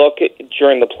going to look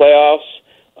during the playoffs?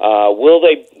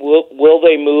 Will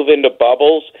they move into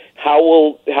bubbles? How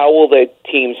will the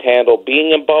teams handle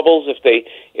being in bubbles if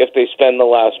they spend the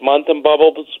last month in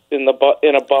bubbles in a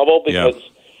bubble? Because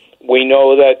we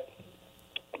know that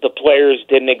the players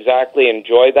didn't exactly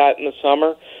enjoy that in the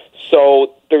summer.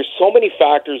 So there's so many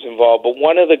factors involved. But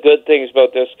one of the good things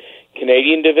about this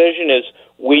Canadian division is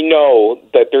we know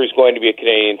that there's going to be a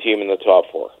Canadian team in the top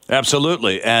four.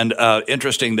 Absolutely. And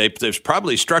interesting, they've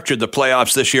probably structured the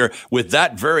playoffs this year with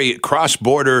that very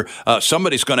cross-border,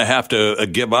 somebody's going to have to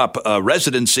give up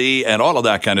residency and all of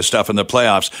that kind of stuff in the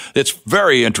playoffs. It's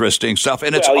very interesting stuff.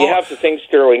 And you have to think,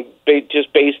 Sterling,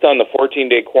 just based on the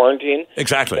 14-day quarantine.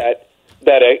 Exactly.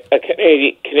 That a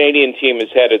Canadian team is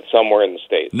headed somewhere in the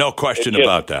States. No question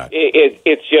about that.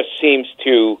 It just seems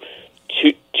to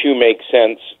make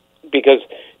sense, because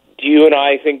do you and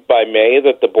I think by May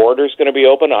that the border's going to be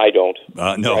open? I don't.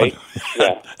 No, right?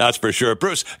 Yeah. That's for sure.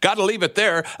 Bruce, got to leave it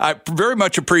there. I very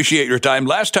much appreciate your time.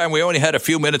 Last time we only had a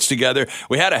few minutes together.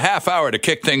 We had a half hour to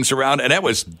kick things around, and it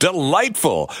was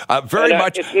delightful.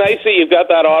 Much. It's nice that you've got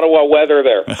that Ottawa weather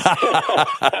there.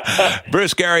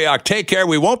 Bruce Garriock, take care.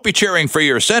 We won't be cheering for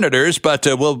your Senators, but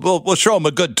we'll show them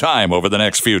a good time over the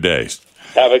next few days.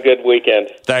 Have a good weekend.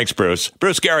 Thanks, Bruce.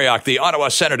 Bruce Garriock, the Ottawa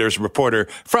Senators reporter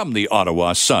from the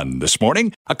Ottawa Sun this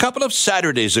morning. A couple of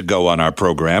Saturdays ago on our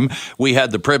program, we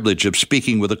had the privilege of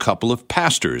speaking with a couple of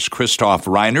pastors, Christoph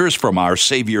Reiners from Our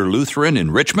Savior Lutheran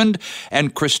in Richmond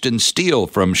and Kristen Steele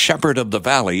from Shepherd of the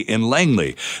Valley in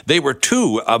Langley. They were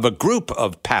two of a group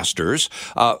of pastors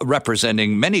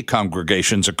representing many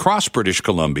congregations across British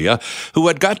Columbia who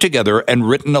had got together and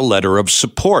written a letter of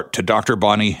support to Dr.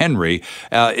 Bonnie Henry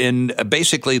in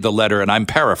basically the letter, and I'm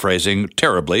paraphrasing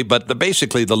terribly, but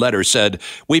basically the letter said,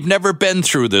 "We've never been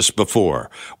through this before.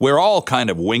 We're all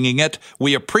kind of winging it.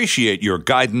 We appreciate your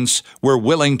guidance. We're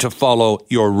willing to follow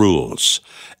your rules."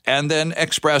 And then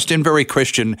expressed in very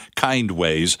Christian, kind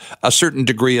ways a certain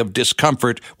degree of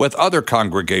discomfort with other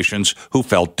congregations who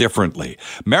felt differently.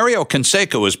 Mario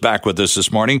Canseco is back with us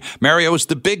this morning. Mario is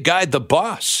the big guy, the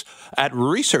boss at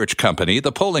Research Company,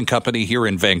 the polling company here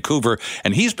in Vancouver,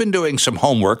 and he's been doing some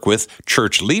homework with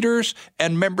church leaders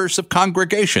and members of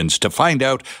congregations to find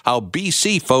out how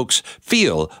BC folks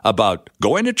feel about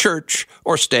going to church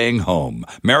or staying home.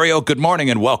 Mario, good morning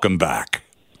and welcome back.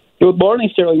 Good morning,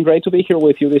 Sterling. Great to be here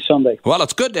with you this Sunday. Well,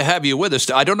 it's good to have you with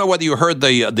us. I don't know whether you heard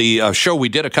the show we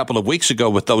did a couple of weeks ago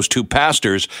with those two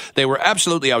pastors. They were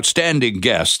absolutely outstanding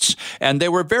guests, and they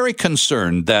were very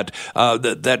concerned that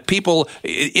that people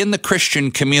in the Christian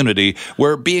community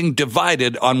were being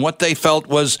divided on what they felt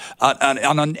was an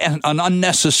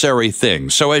unnecessary thing.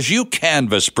 So as you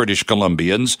canvass British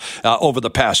Columbians over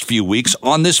the past few weeks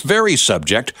on this very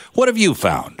subject, what have you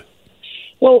found?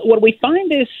 Well, what we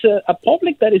find is a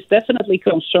public that is definitely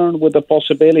concerned with the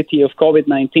possibility of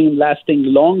COVID-19 lasting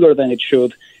longer than it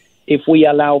should if we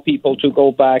allow people to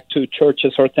go back to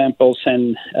churches or temples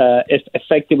and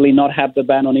effectively not have the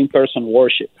ban on in-person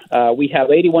worship. We have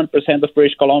 81% of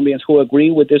British Columbians who agree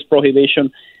with this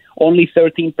prohibition, only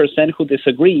 13% who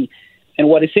disagree. And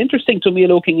what is interesting to me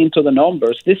looking into the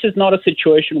numbers, this is not a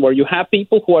situation where you have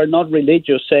people who are not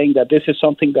religious saying that this is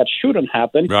something that shouldn't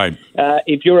happen. Right.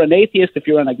 If you're an atheist, if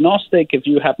you're an agnostic, if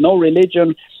you have no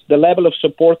religion, the level of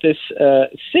support is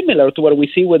similar to what we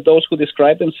see with those who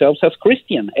describe themselves as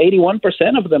Christian.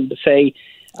 81% of them say,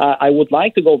 I would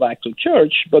like to go back to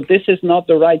church, but this is not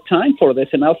the right time for this,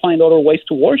 and I'll find other ways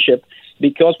to worship,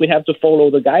 because we have to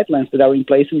follow the guidelines that are in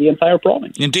place in the entire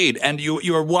province. Indeed, and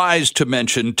you are wise to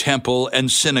mention temple and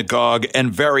synagogue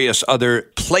and various other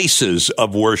places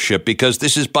of worship, because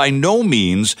this is by no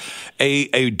means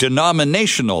a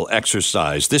denominational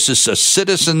exercise. This is a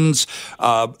citizens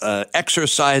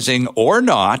exercising or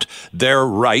not their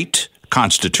right,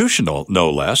 constitutional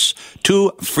no less,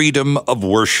 to freedom of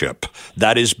worship.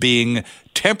 That is being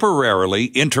temporarily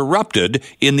interrupted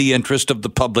in the interest of the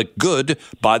public good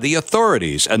by the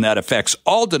authorities, and that affects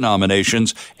all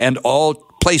denominations and all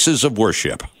places of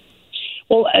worship.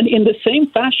 Well, and in the same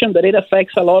fashion that it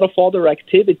affects a lot of other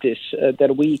activities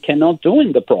that we cannot do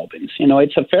in the province. You know,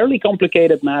 it's a fairly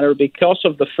complicated matter because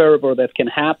of the fervor that can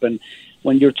happen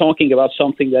when you're talking about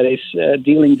something that is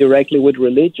dealing directly with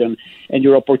religion and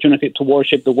your opportunity to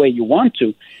worship the way you want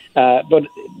to. But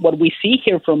what we see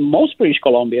here from most British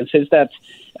Columbians is that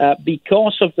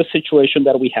because of the situation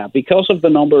that we have, because of the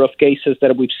number of cases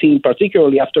that we've seen,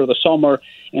 particularly after the summer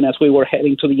and as we were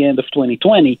heading to the end of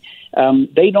 2020,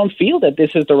 they don't feel that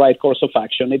this is the right course of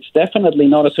action. It's definitely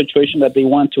not a situation that they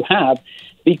want to have,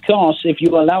 because if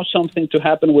you allow something to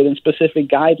happen within specific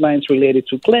guidelines related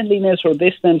to cleanliness or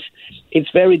distance,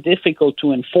 it's very difficult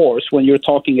to enforce when you're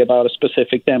talking about a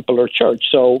specific temple or church.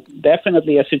 So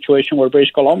definitely a situation where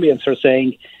British Columbians are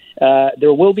saying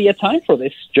there will be a time for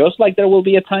this, just like there will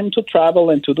be a time to travel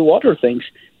and to do other things.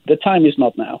 The time is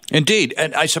not now. Indeed.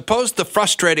 And I suppose the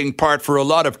frustrating part for a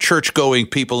lot of church-going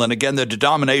people, and again, the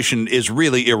denomination is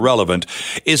really irrelevant,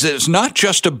 is that it's not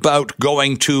just about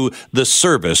going to the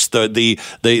service,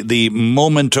 the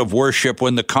moment of worship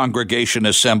when the congregation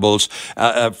assembles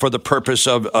for the purpose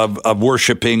of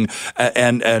worshiping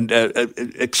and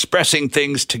expressing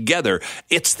things together.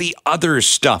 It's the other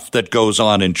stuff that goes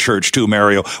on in church too,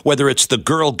 Mario, whether it's the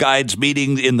Girl Guides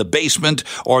meeting in the basement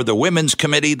or the women's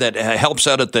committee that helps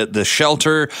out at the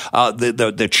shelter,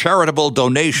 the charitable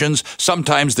donations.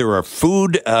 Sometimes there are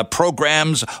food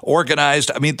programs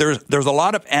organized. I mean, there's a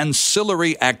lot of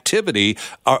ancillary activity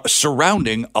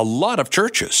surrounding a lot of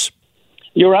churches.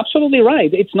 You're absolutely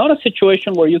right. It's not a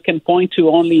situation where you can point to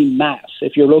only Mass,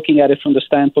 if you're looking at it from the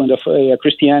standpoint of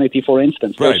Christianity, for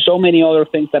instance. Right. There's so many other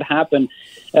things that happen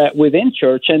within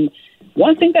church. And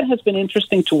one thing that has been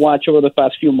interesting to watch over the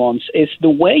past few months is the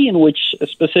way in which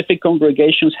specific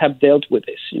congregations have dealt with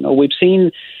this. You know, we've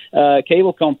seen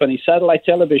cable companies, satellite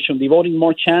television, devoting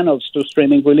more channels to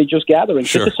streaming religious gatherings.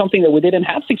 Sure. This is something that we didn't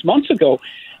have 6 months ago.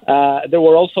 There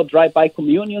were also drive-by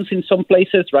communions in some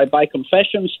places, drive-by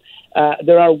confessions.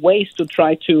 There are ways to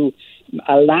try to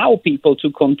allow people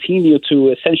to continue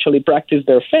to essentially practice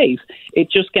their faith. It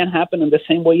just can't happen in the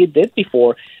same way it did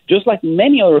before. Just like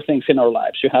many other things in our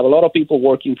lives, you have a lot of people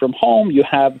working from home. You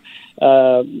have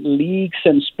leagues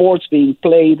and sports being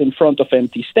played in front of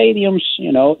empty stadiums.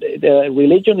 You know, the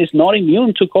religion is not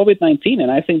immune to COVID-19,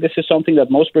 and I think this is something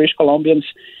that most British Columbians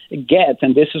get,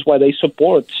 and this is why they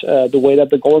support the way that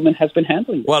the government has been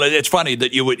handling it. Well, it's funny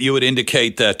that you would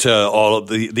indicate that all of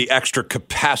the extra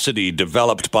capacity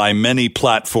developed by many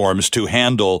platforms to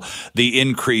handle the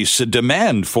increased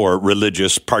demand for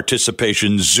religious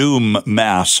participation, Zoom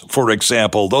Mass, for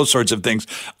example, those sorts of things.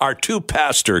 Our two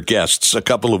pastor guests a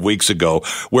couple of weeks ago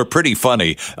were pretty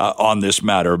funny on this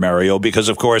matter, Mario, because,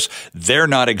 of course, they're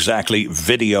not exactly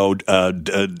video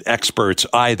experts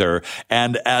either.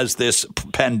 And as this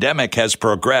pandemic has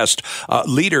progressed,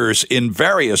 leaders in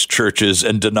various churches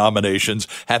and denominations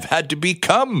have had to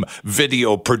become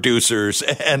video producers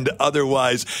and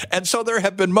otherwise. And so there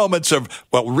have been moments of,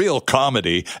 well, real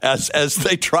comedy as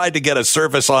they tried to get a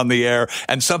service on the air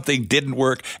and something didn't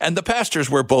work. And the pastors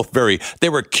were both they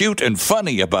were cute and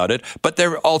funny about it, but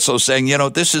they're also saying, you know,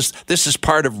 this is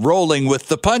part of rolling with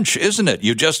the punch, isn't it?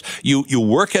 You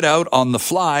work it out on the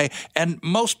fly, and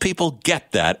most people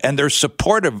get that, and they're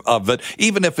supportive of it,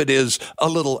 even if it is a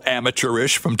little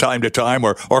amateurish from time to time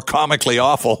or comically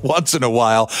awful once in a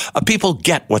while. People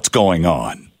get what's going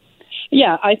on.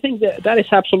 Yeah, I think that is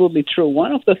absolutely true.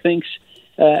 One of the things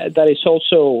that is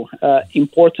also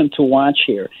important to watch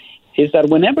here is that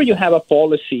whenever you have a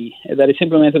policy that is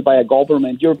implemented by a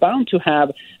government, you're bound to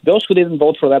have those who didn't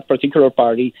vote for that particular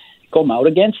party come out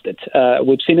against it.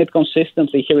 We've seen it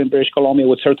consistently here in British Columbia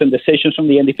with certain decisions from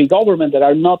the NDP government that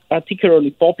are not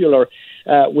particularly popular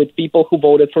with people who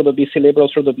voted for the BC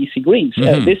Liberals or the BC Greens.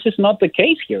 Mm-hmm. This is not the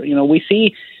case here. You know, we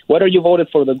see whether you voted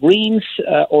for the Greens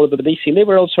or the BC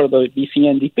Liberals or the BC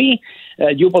NDP,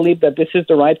 you believe that this is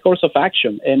the right course of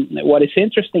action. And what is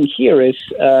interesting here is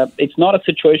it's not a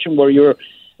situation where you're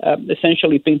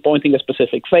essentially pinpointing a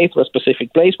specific faith or a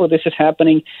specific place where this is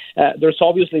happening. There's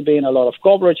obviously been a lot of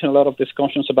coverage and a lot of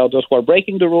discussions about those who are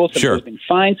breaking the rules, and sure. There's been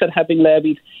fines that have been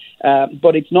levied.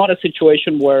 But it's not a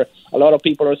situation where a lot of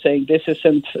people are saying this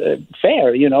isn't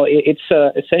fair. You know, it's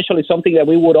essentially something that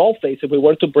we would all face if we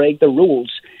were to break the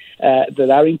rules that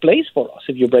are in place for us.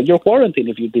 If you break your quarantine,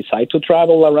 if you decide to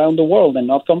travel around the world and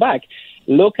not come back,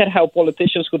 look at how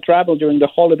politicians who travel during the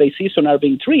holiday season are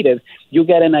being treated. You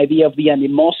get an idea of the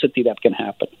animosity that can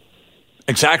happen.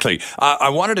 Exactly. I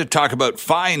wanted to talk about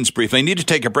fines briefly. I need to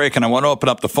take a break, and I want to open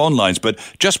up the phone lines. But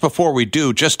just before we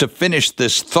do, just to finish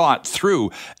this thought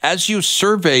through, as you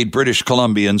surveyed British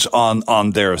Columbians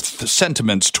on their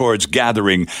sentiments towards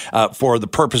gathering for the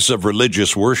purpose of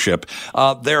religious worship,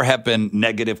 there have been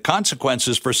negative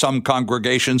consequences for some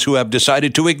congregations who have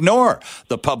decided to ignore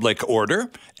the public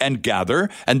order and gather,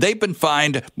 and they've been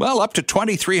fined, well, up to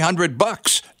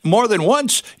 $2,300, more than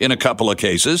once in a couple of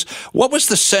cases. What was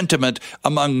the sentiment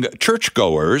among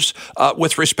churchgoers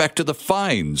with respect to the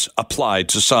fines applied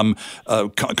to some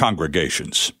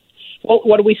congregations? Well,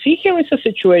 what we see here is a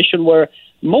situation where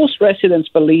most residents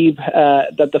believe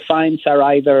that the fines are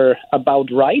either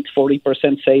about right,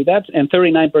 40% say that, and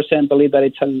 39% believe that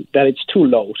it's too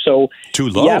low. So too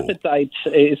low. The appetite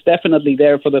is definitely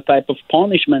there for the type of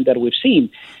punishment that we've seen.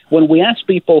 When we ask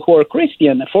people who are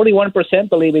Christian, 41%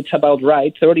 believe it's about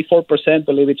right, 34%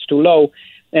 believe it's too low,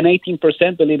 and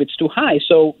 18% believe it's too high.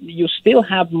 So you still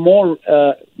have more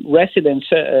residents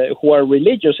who are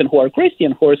religious and who are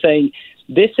Christian who are saying,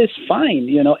 this is fine.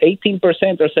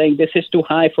 18% are saying this is too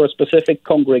high for a specific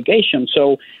congregation.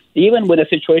 So even with a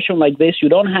situation like this, you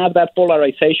don't have that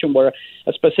polarization where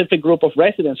a specific group of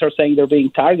residents are saying they're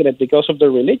being targeted because of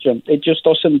their religion. It just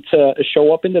doesn't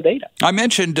show up in the data. I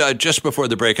mentioned just before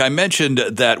the break, I mentioned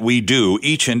that we do,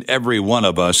 each and every one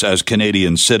of us as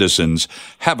Canadian citizens,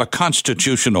 have a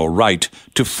constitutional right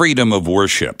to freedom of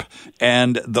worship.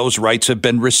 And those rights have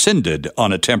been rescinded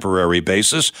on a temporary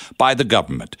basis by the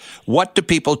government. What do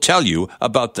people tell you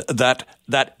about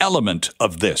that element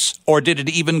of this? Or did it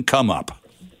even come up?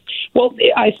 Well,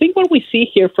 I think what we see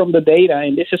here from the data,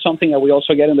 and this is something that we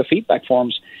also get in the feedback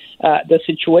forms, the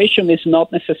situation is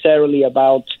not necessarily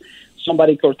about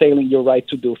somebody curtailing your right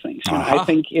to do things. Uh-huh. I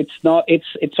think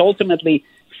it's ultimately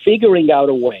figuring out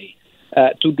a way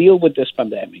to deal with this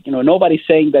pandemic. Nobody's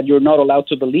saying that you're not allowed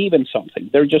to believe in something.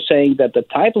 They're just saying that the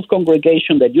type of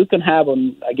congregation that you can have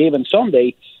on a given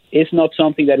Sunday is not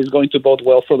something that is going to bode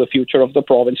well for the future of the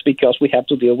province because we have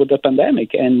to deal with the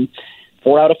pandemic. And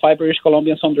 4 out of 5 British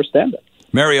Columbians understand that.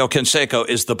 Mario Canseco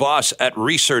is the boss at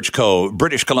Research Co.,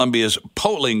 British Columbia's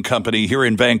polling company here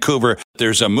in Vancouver.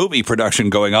 There's a movie production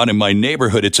going on in my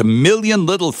neighborhood. It's A Million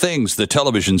Little Things, the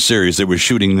television series. They were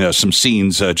shooting some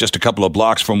scenes just a couple of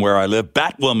blocks from where I live.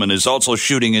 Batwoman is also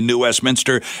shooting in New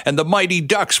Westminster, and the Mighty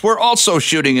Ducks were also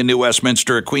shooting in New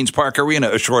Westminster at Queen's Park Arena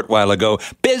a short while ago.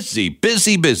 Busy,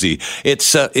 busy, busy.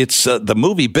 It's the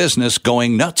movie business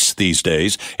going nuts these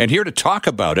days. And here to talk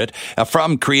about it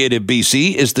from Creative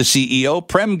BC is the CEO,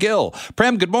 Prem Gill.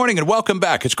 Prem, good morning and welcome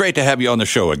back. It's great to have you on the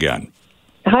show again.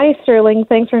 Hi, Sterling.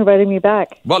 Thanks for inviting me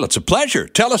back. Well, it's a pleasure.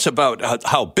 Tell us about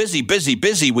how busy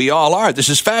we all are. This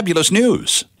is fabulous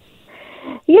news.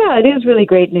 Yeah, it is really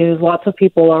great news. Lots of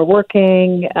people are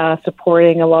working,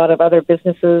 supporting a lot of other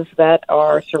businesses that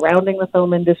are surrounding the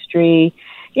film industry.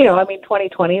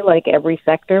 2020, like every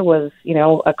sector, was,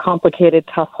 a complicated,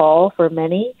 tough haul for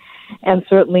many. And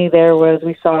certainly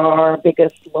we saw our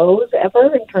biggest lows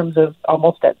ever in terms of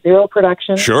almost at zero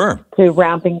production. Sure. To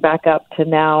ramping back up to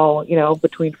now,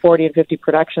 between 40 and 50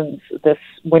 productions this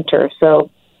winter. So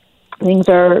things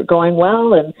are going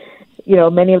well. And,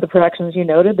 many of the productions you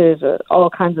noted, there's all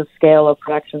kinds of scale of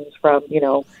productions from,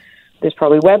 there's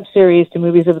probably web series to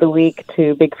movies of the week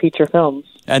to big feature films.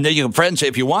 And then, friends,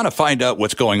 if you want to find out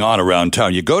what's going on around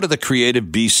town, you go to the Creative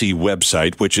BC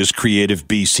website, which is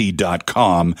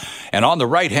creativebc.com. And on the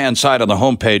right-hand side on the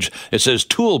homepage, it says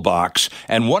Toolbox.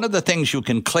 And one of the things you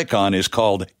can click on is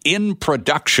called In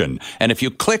Production. And if you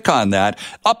click on that,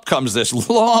 up comes this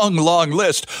long, long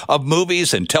list of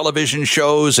movies and television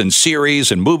shows and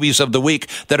series and movies of the week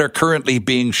that are currently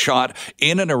being shot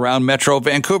in and around Metro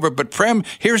Vancouver. But, Prem,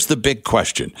 here's the big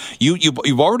question.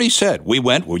 You've already said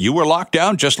you were locked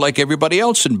down just like everybody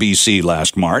else in BC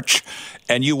last March,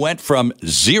 and you went from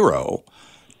zero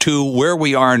to where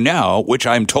we are now, which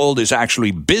I'm told is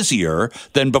actually busier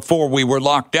than before we were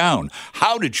locked down.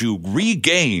 How did you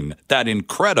regain that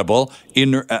incredible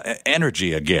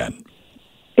energy again?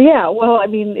 Yeah, well,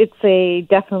 it's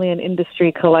definitely an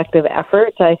industry collective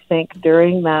effort. I think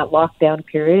during that lockdown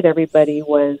period, everybody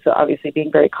was obviously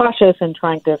being very cautious and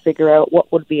trying to figure out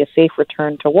what would be a safe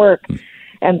return to work.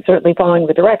 And certainly following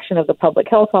the direction of the public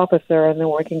health officer and then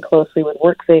working closely with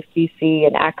WorkSafe BC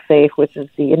and ActSafe, which is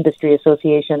the industry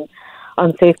association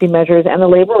on safety measures, and the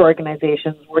labor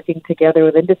organizations working together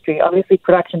with industry. Obviously,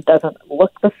 production doesn't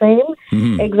look the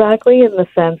same exactly in the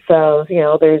sense of,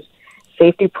 there's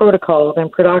safety protocols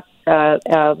and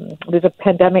there's a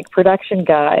pandemic production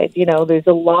guide. There's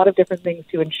a lot of different things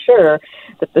to ensure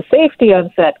that the safety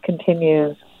on set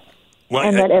continues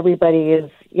and that everybody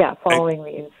is, following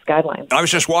these guidelines. I was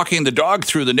just walking the dog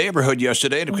through the neighborhood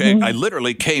yesterday, and I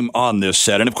literally came on this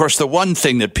set. And, of course, the one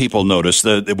thing that people notice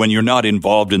that when you're not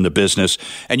involved in the business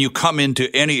and you come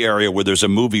into any area where there's a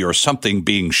movie or something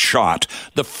being shot,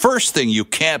 the first thing you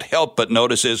can't help but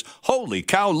notice is, holy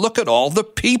cow, look at all the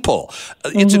people.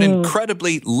 It's an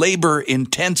incredibly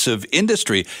labor-intensive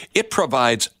industry. It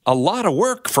provides a lot of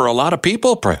work for a lot of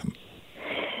people, Prem.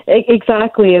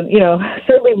 Exactly. And,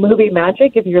 certainly movie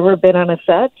magic, if you've ever been on a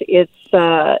set, it's,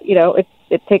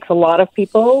 it takes a lot of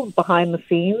people behind the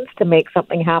scenes to make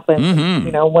something happen,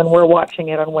 when we're watching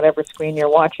it on whatever screen you're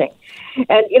watching.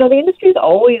 And, the industry's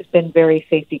always been very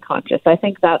safety conscious. I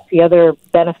think that's the other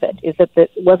benefit, is that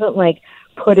it wasn't like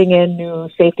putting in new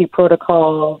safety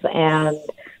protocols and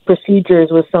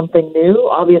procedures was something new.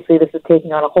 Obviously, this is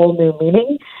taking on a whole new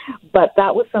meaning, but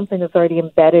that was something that's already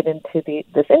embedded into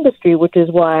this industry, which is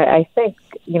why I think,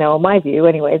 in my view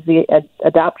anyways, the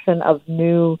adoption of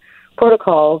new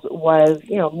protocols was,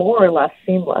 more or less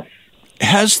seamless.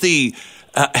 Has the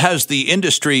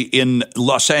industry in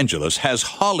Los Angeles, has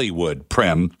Hollywood,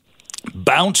 Prem,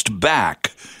 bounced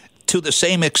back to the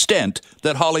same extent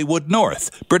that Hollywood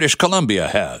North, British Columbia,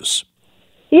 has?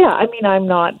 Yeah, I'm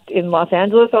not in Los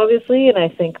Angeles, obviously, and I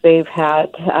think they've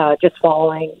had, just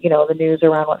following, the news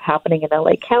around what's happening in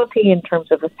LA County in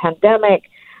terms of the pandemic,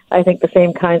 I think the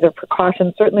same kinds of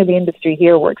precautions. Certainly the industry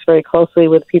here works very closely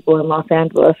with people in Los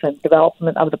Angeles and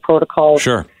development of the protocols.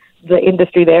 Sure. The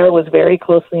industry there was very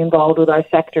closely involved with our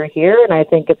sector here, and I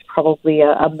think it's probably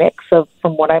a mix of,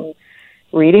 from what I'm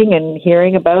reading and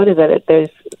hearing about, is that there's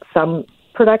some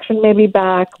production maybe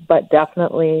back, but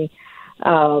definitely...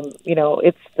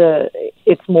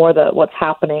 it's more what's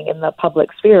happening in the public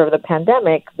sphere of the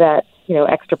pandemic that,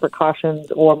 extra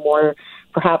precautions, or more,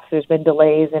 perhaps there's been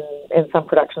delays in some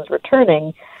productions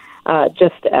returning,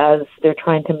 just as they're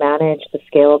trying to manage the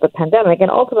scale of the pandemic.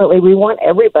 And ultimately, we want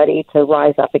everybody to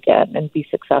rise up again and be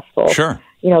successful. Sure.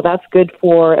 That's good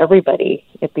for everybody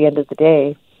at the end of the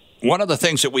day. One of the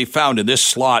things that we found in this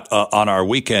slot on our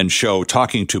weekend show,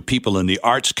 talking to people in the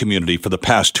arts community for the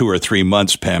past 2 or 3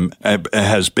 months, Pam,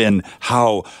 has been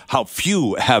how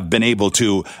few have been able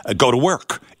to go to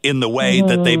work in the way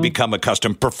that they become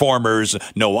accustomed. Performers,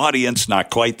 no audience,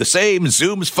 not quite the same.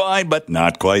 Zoom's fine, but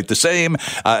not quite the same,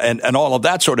 and all of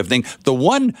that sort of thing. The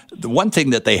one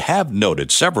thing that they have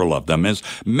noted, several of them, is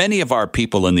many of our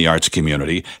people in the arts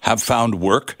community have found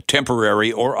work,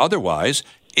 temporary or otherwise,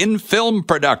 in film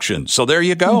production. So there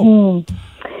you go.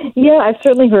 Yeah, I've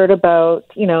certainly heard about,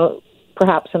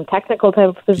 perhaps some technical type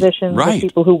of positions, right, for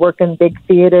people who work in big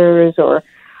theaters or,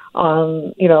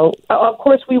 of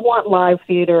course we want live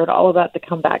theater and all of that to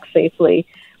come back safely.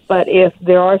 But if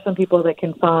there are some people that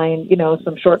can find,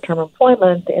 some short-term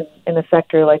employment in a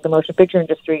sector like the motion picture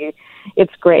industry,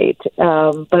 it's great.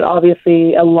 But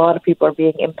obviously a lot of people are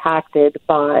being impacted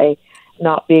by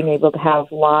not being able to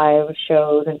have live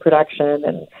shows and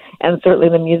production, and certainly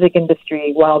the music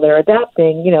industry, while they're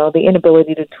adapting, the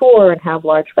inability to tour and have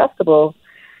large festivals,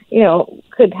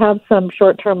 could have some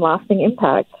short-term lasting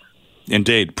impact.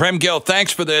 Indeed. Prem Gill,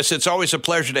 thanks for this. It's always a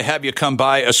pleasure to have you come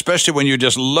by, especially when you're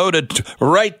just loaded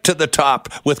right to the top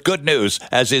with good news,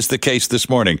 as is the case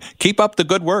this morning. Keep up the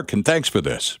good work, and thanks for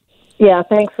this. Yeah,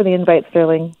 thanks for the invite,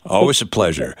 Sterling. Always a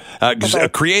pleasure.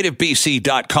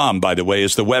 CreativeBC.com, by the way,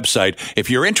 is the website. If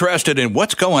you're interested in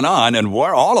what's going on and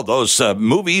where all of those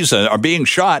movies are being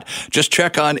shot, just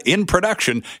check on In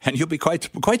Production, and you'll be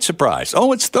quite surprised.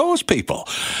 Oh, it's those people.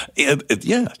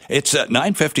 Yeah, it's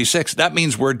 9:56. That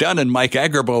means we're done, and Mike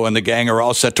Agerbo and the gang are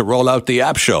all set to roll out the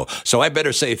app show. So I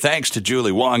better say thanks to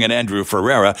Julie Wong and Andrew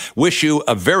Ferreira. Wish you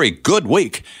a very good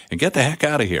week, and get the heck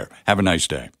out of here. Have a nice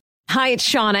day. Hi, it's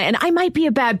Shauna, and I might be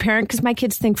a bad parent because my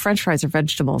kids think French fries are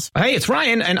vegetables. Hey, it's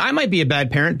Ryan, and I might be a bad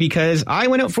parent because I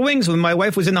went out for wings when my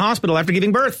wife was in the hospital after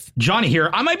giving birth. Johnny here.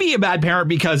 I might be a bad parent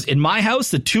because in my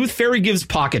house, the tooth fairy gives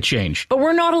pocket change. But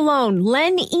we're not alone.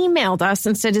 Len emailed us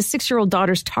and said his 6-year-old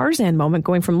daughter's Tarzan moment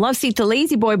going from love seat to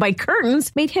lazy boy by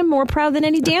curtains made him more proud than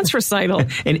any dance recital.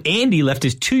 And Andy left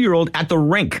his 2-year-old at the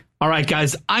rink. All right,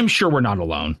 guys, I'm sure we're not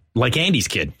alone. Like Andy's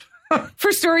kid.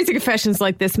 For stories and confessions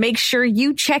like this, make sure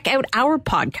you check out our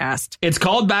podcast. It's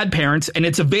called Bad Parents, and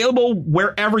it's available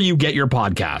wherever you get your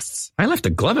podcasts. I left a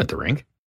glove at the rink.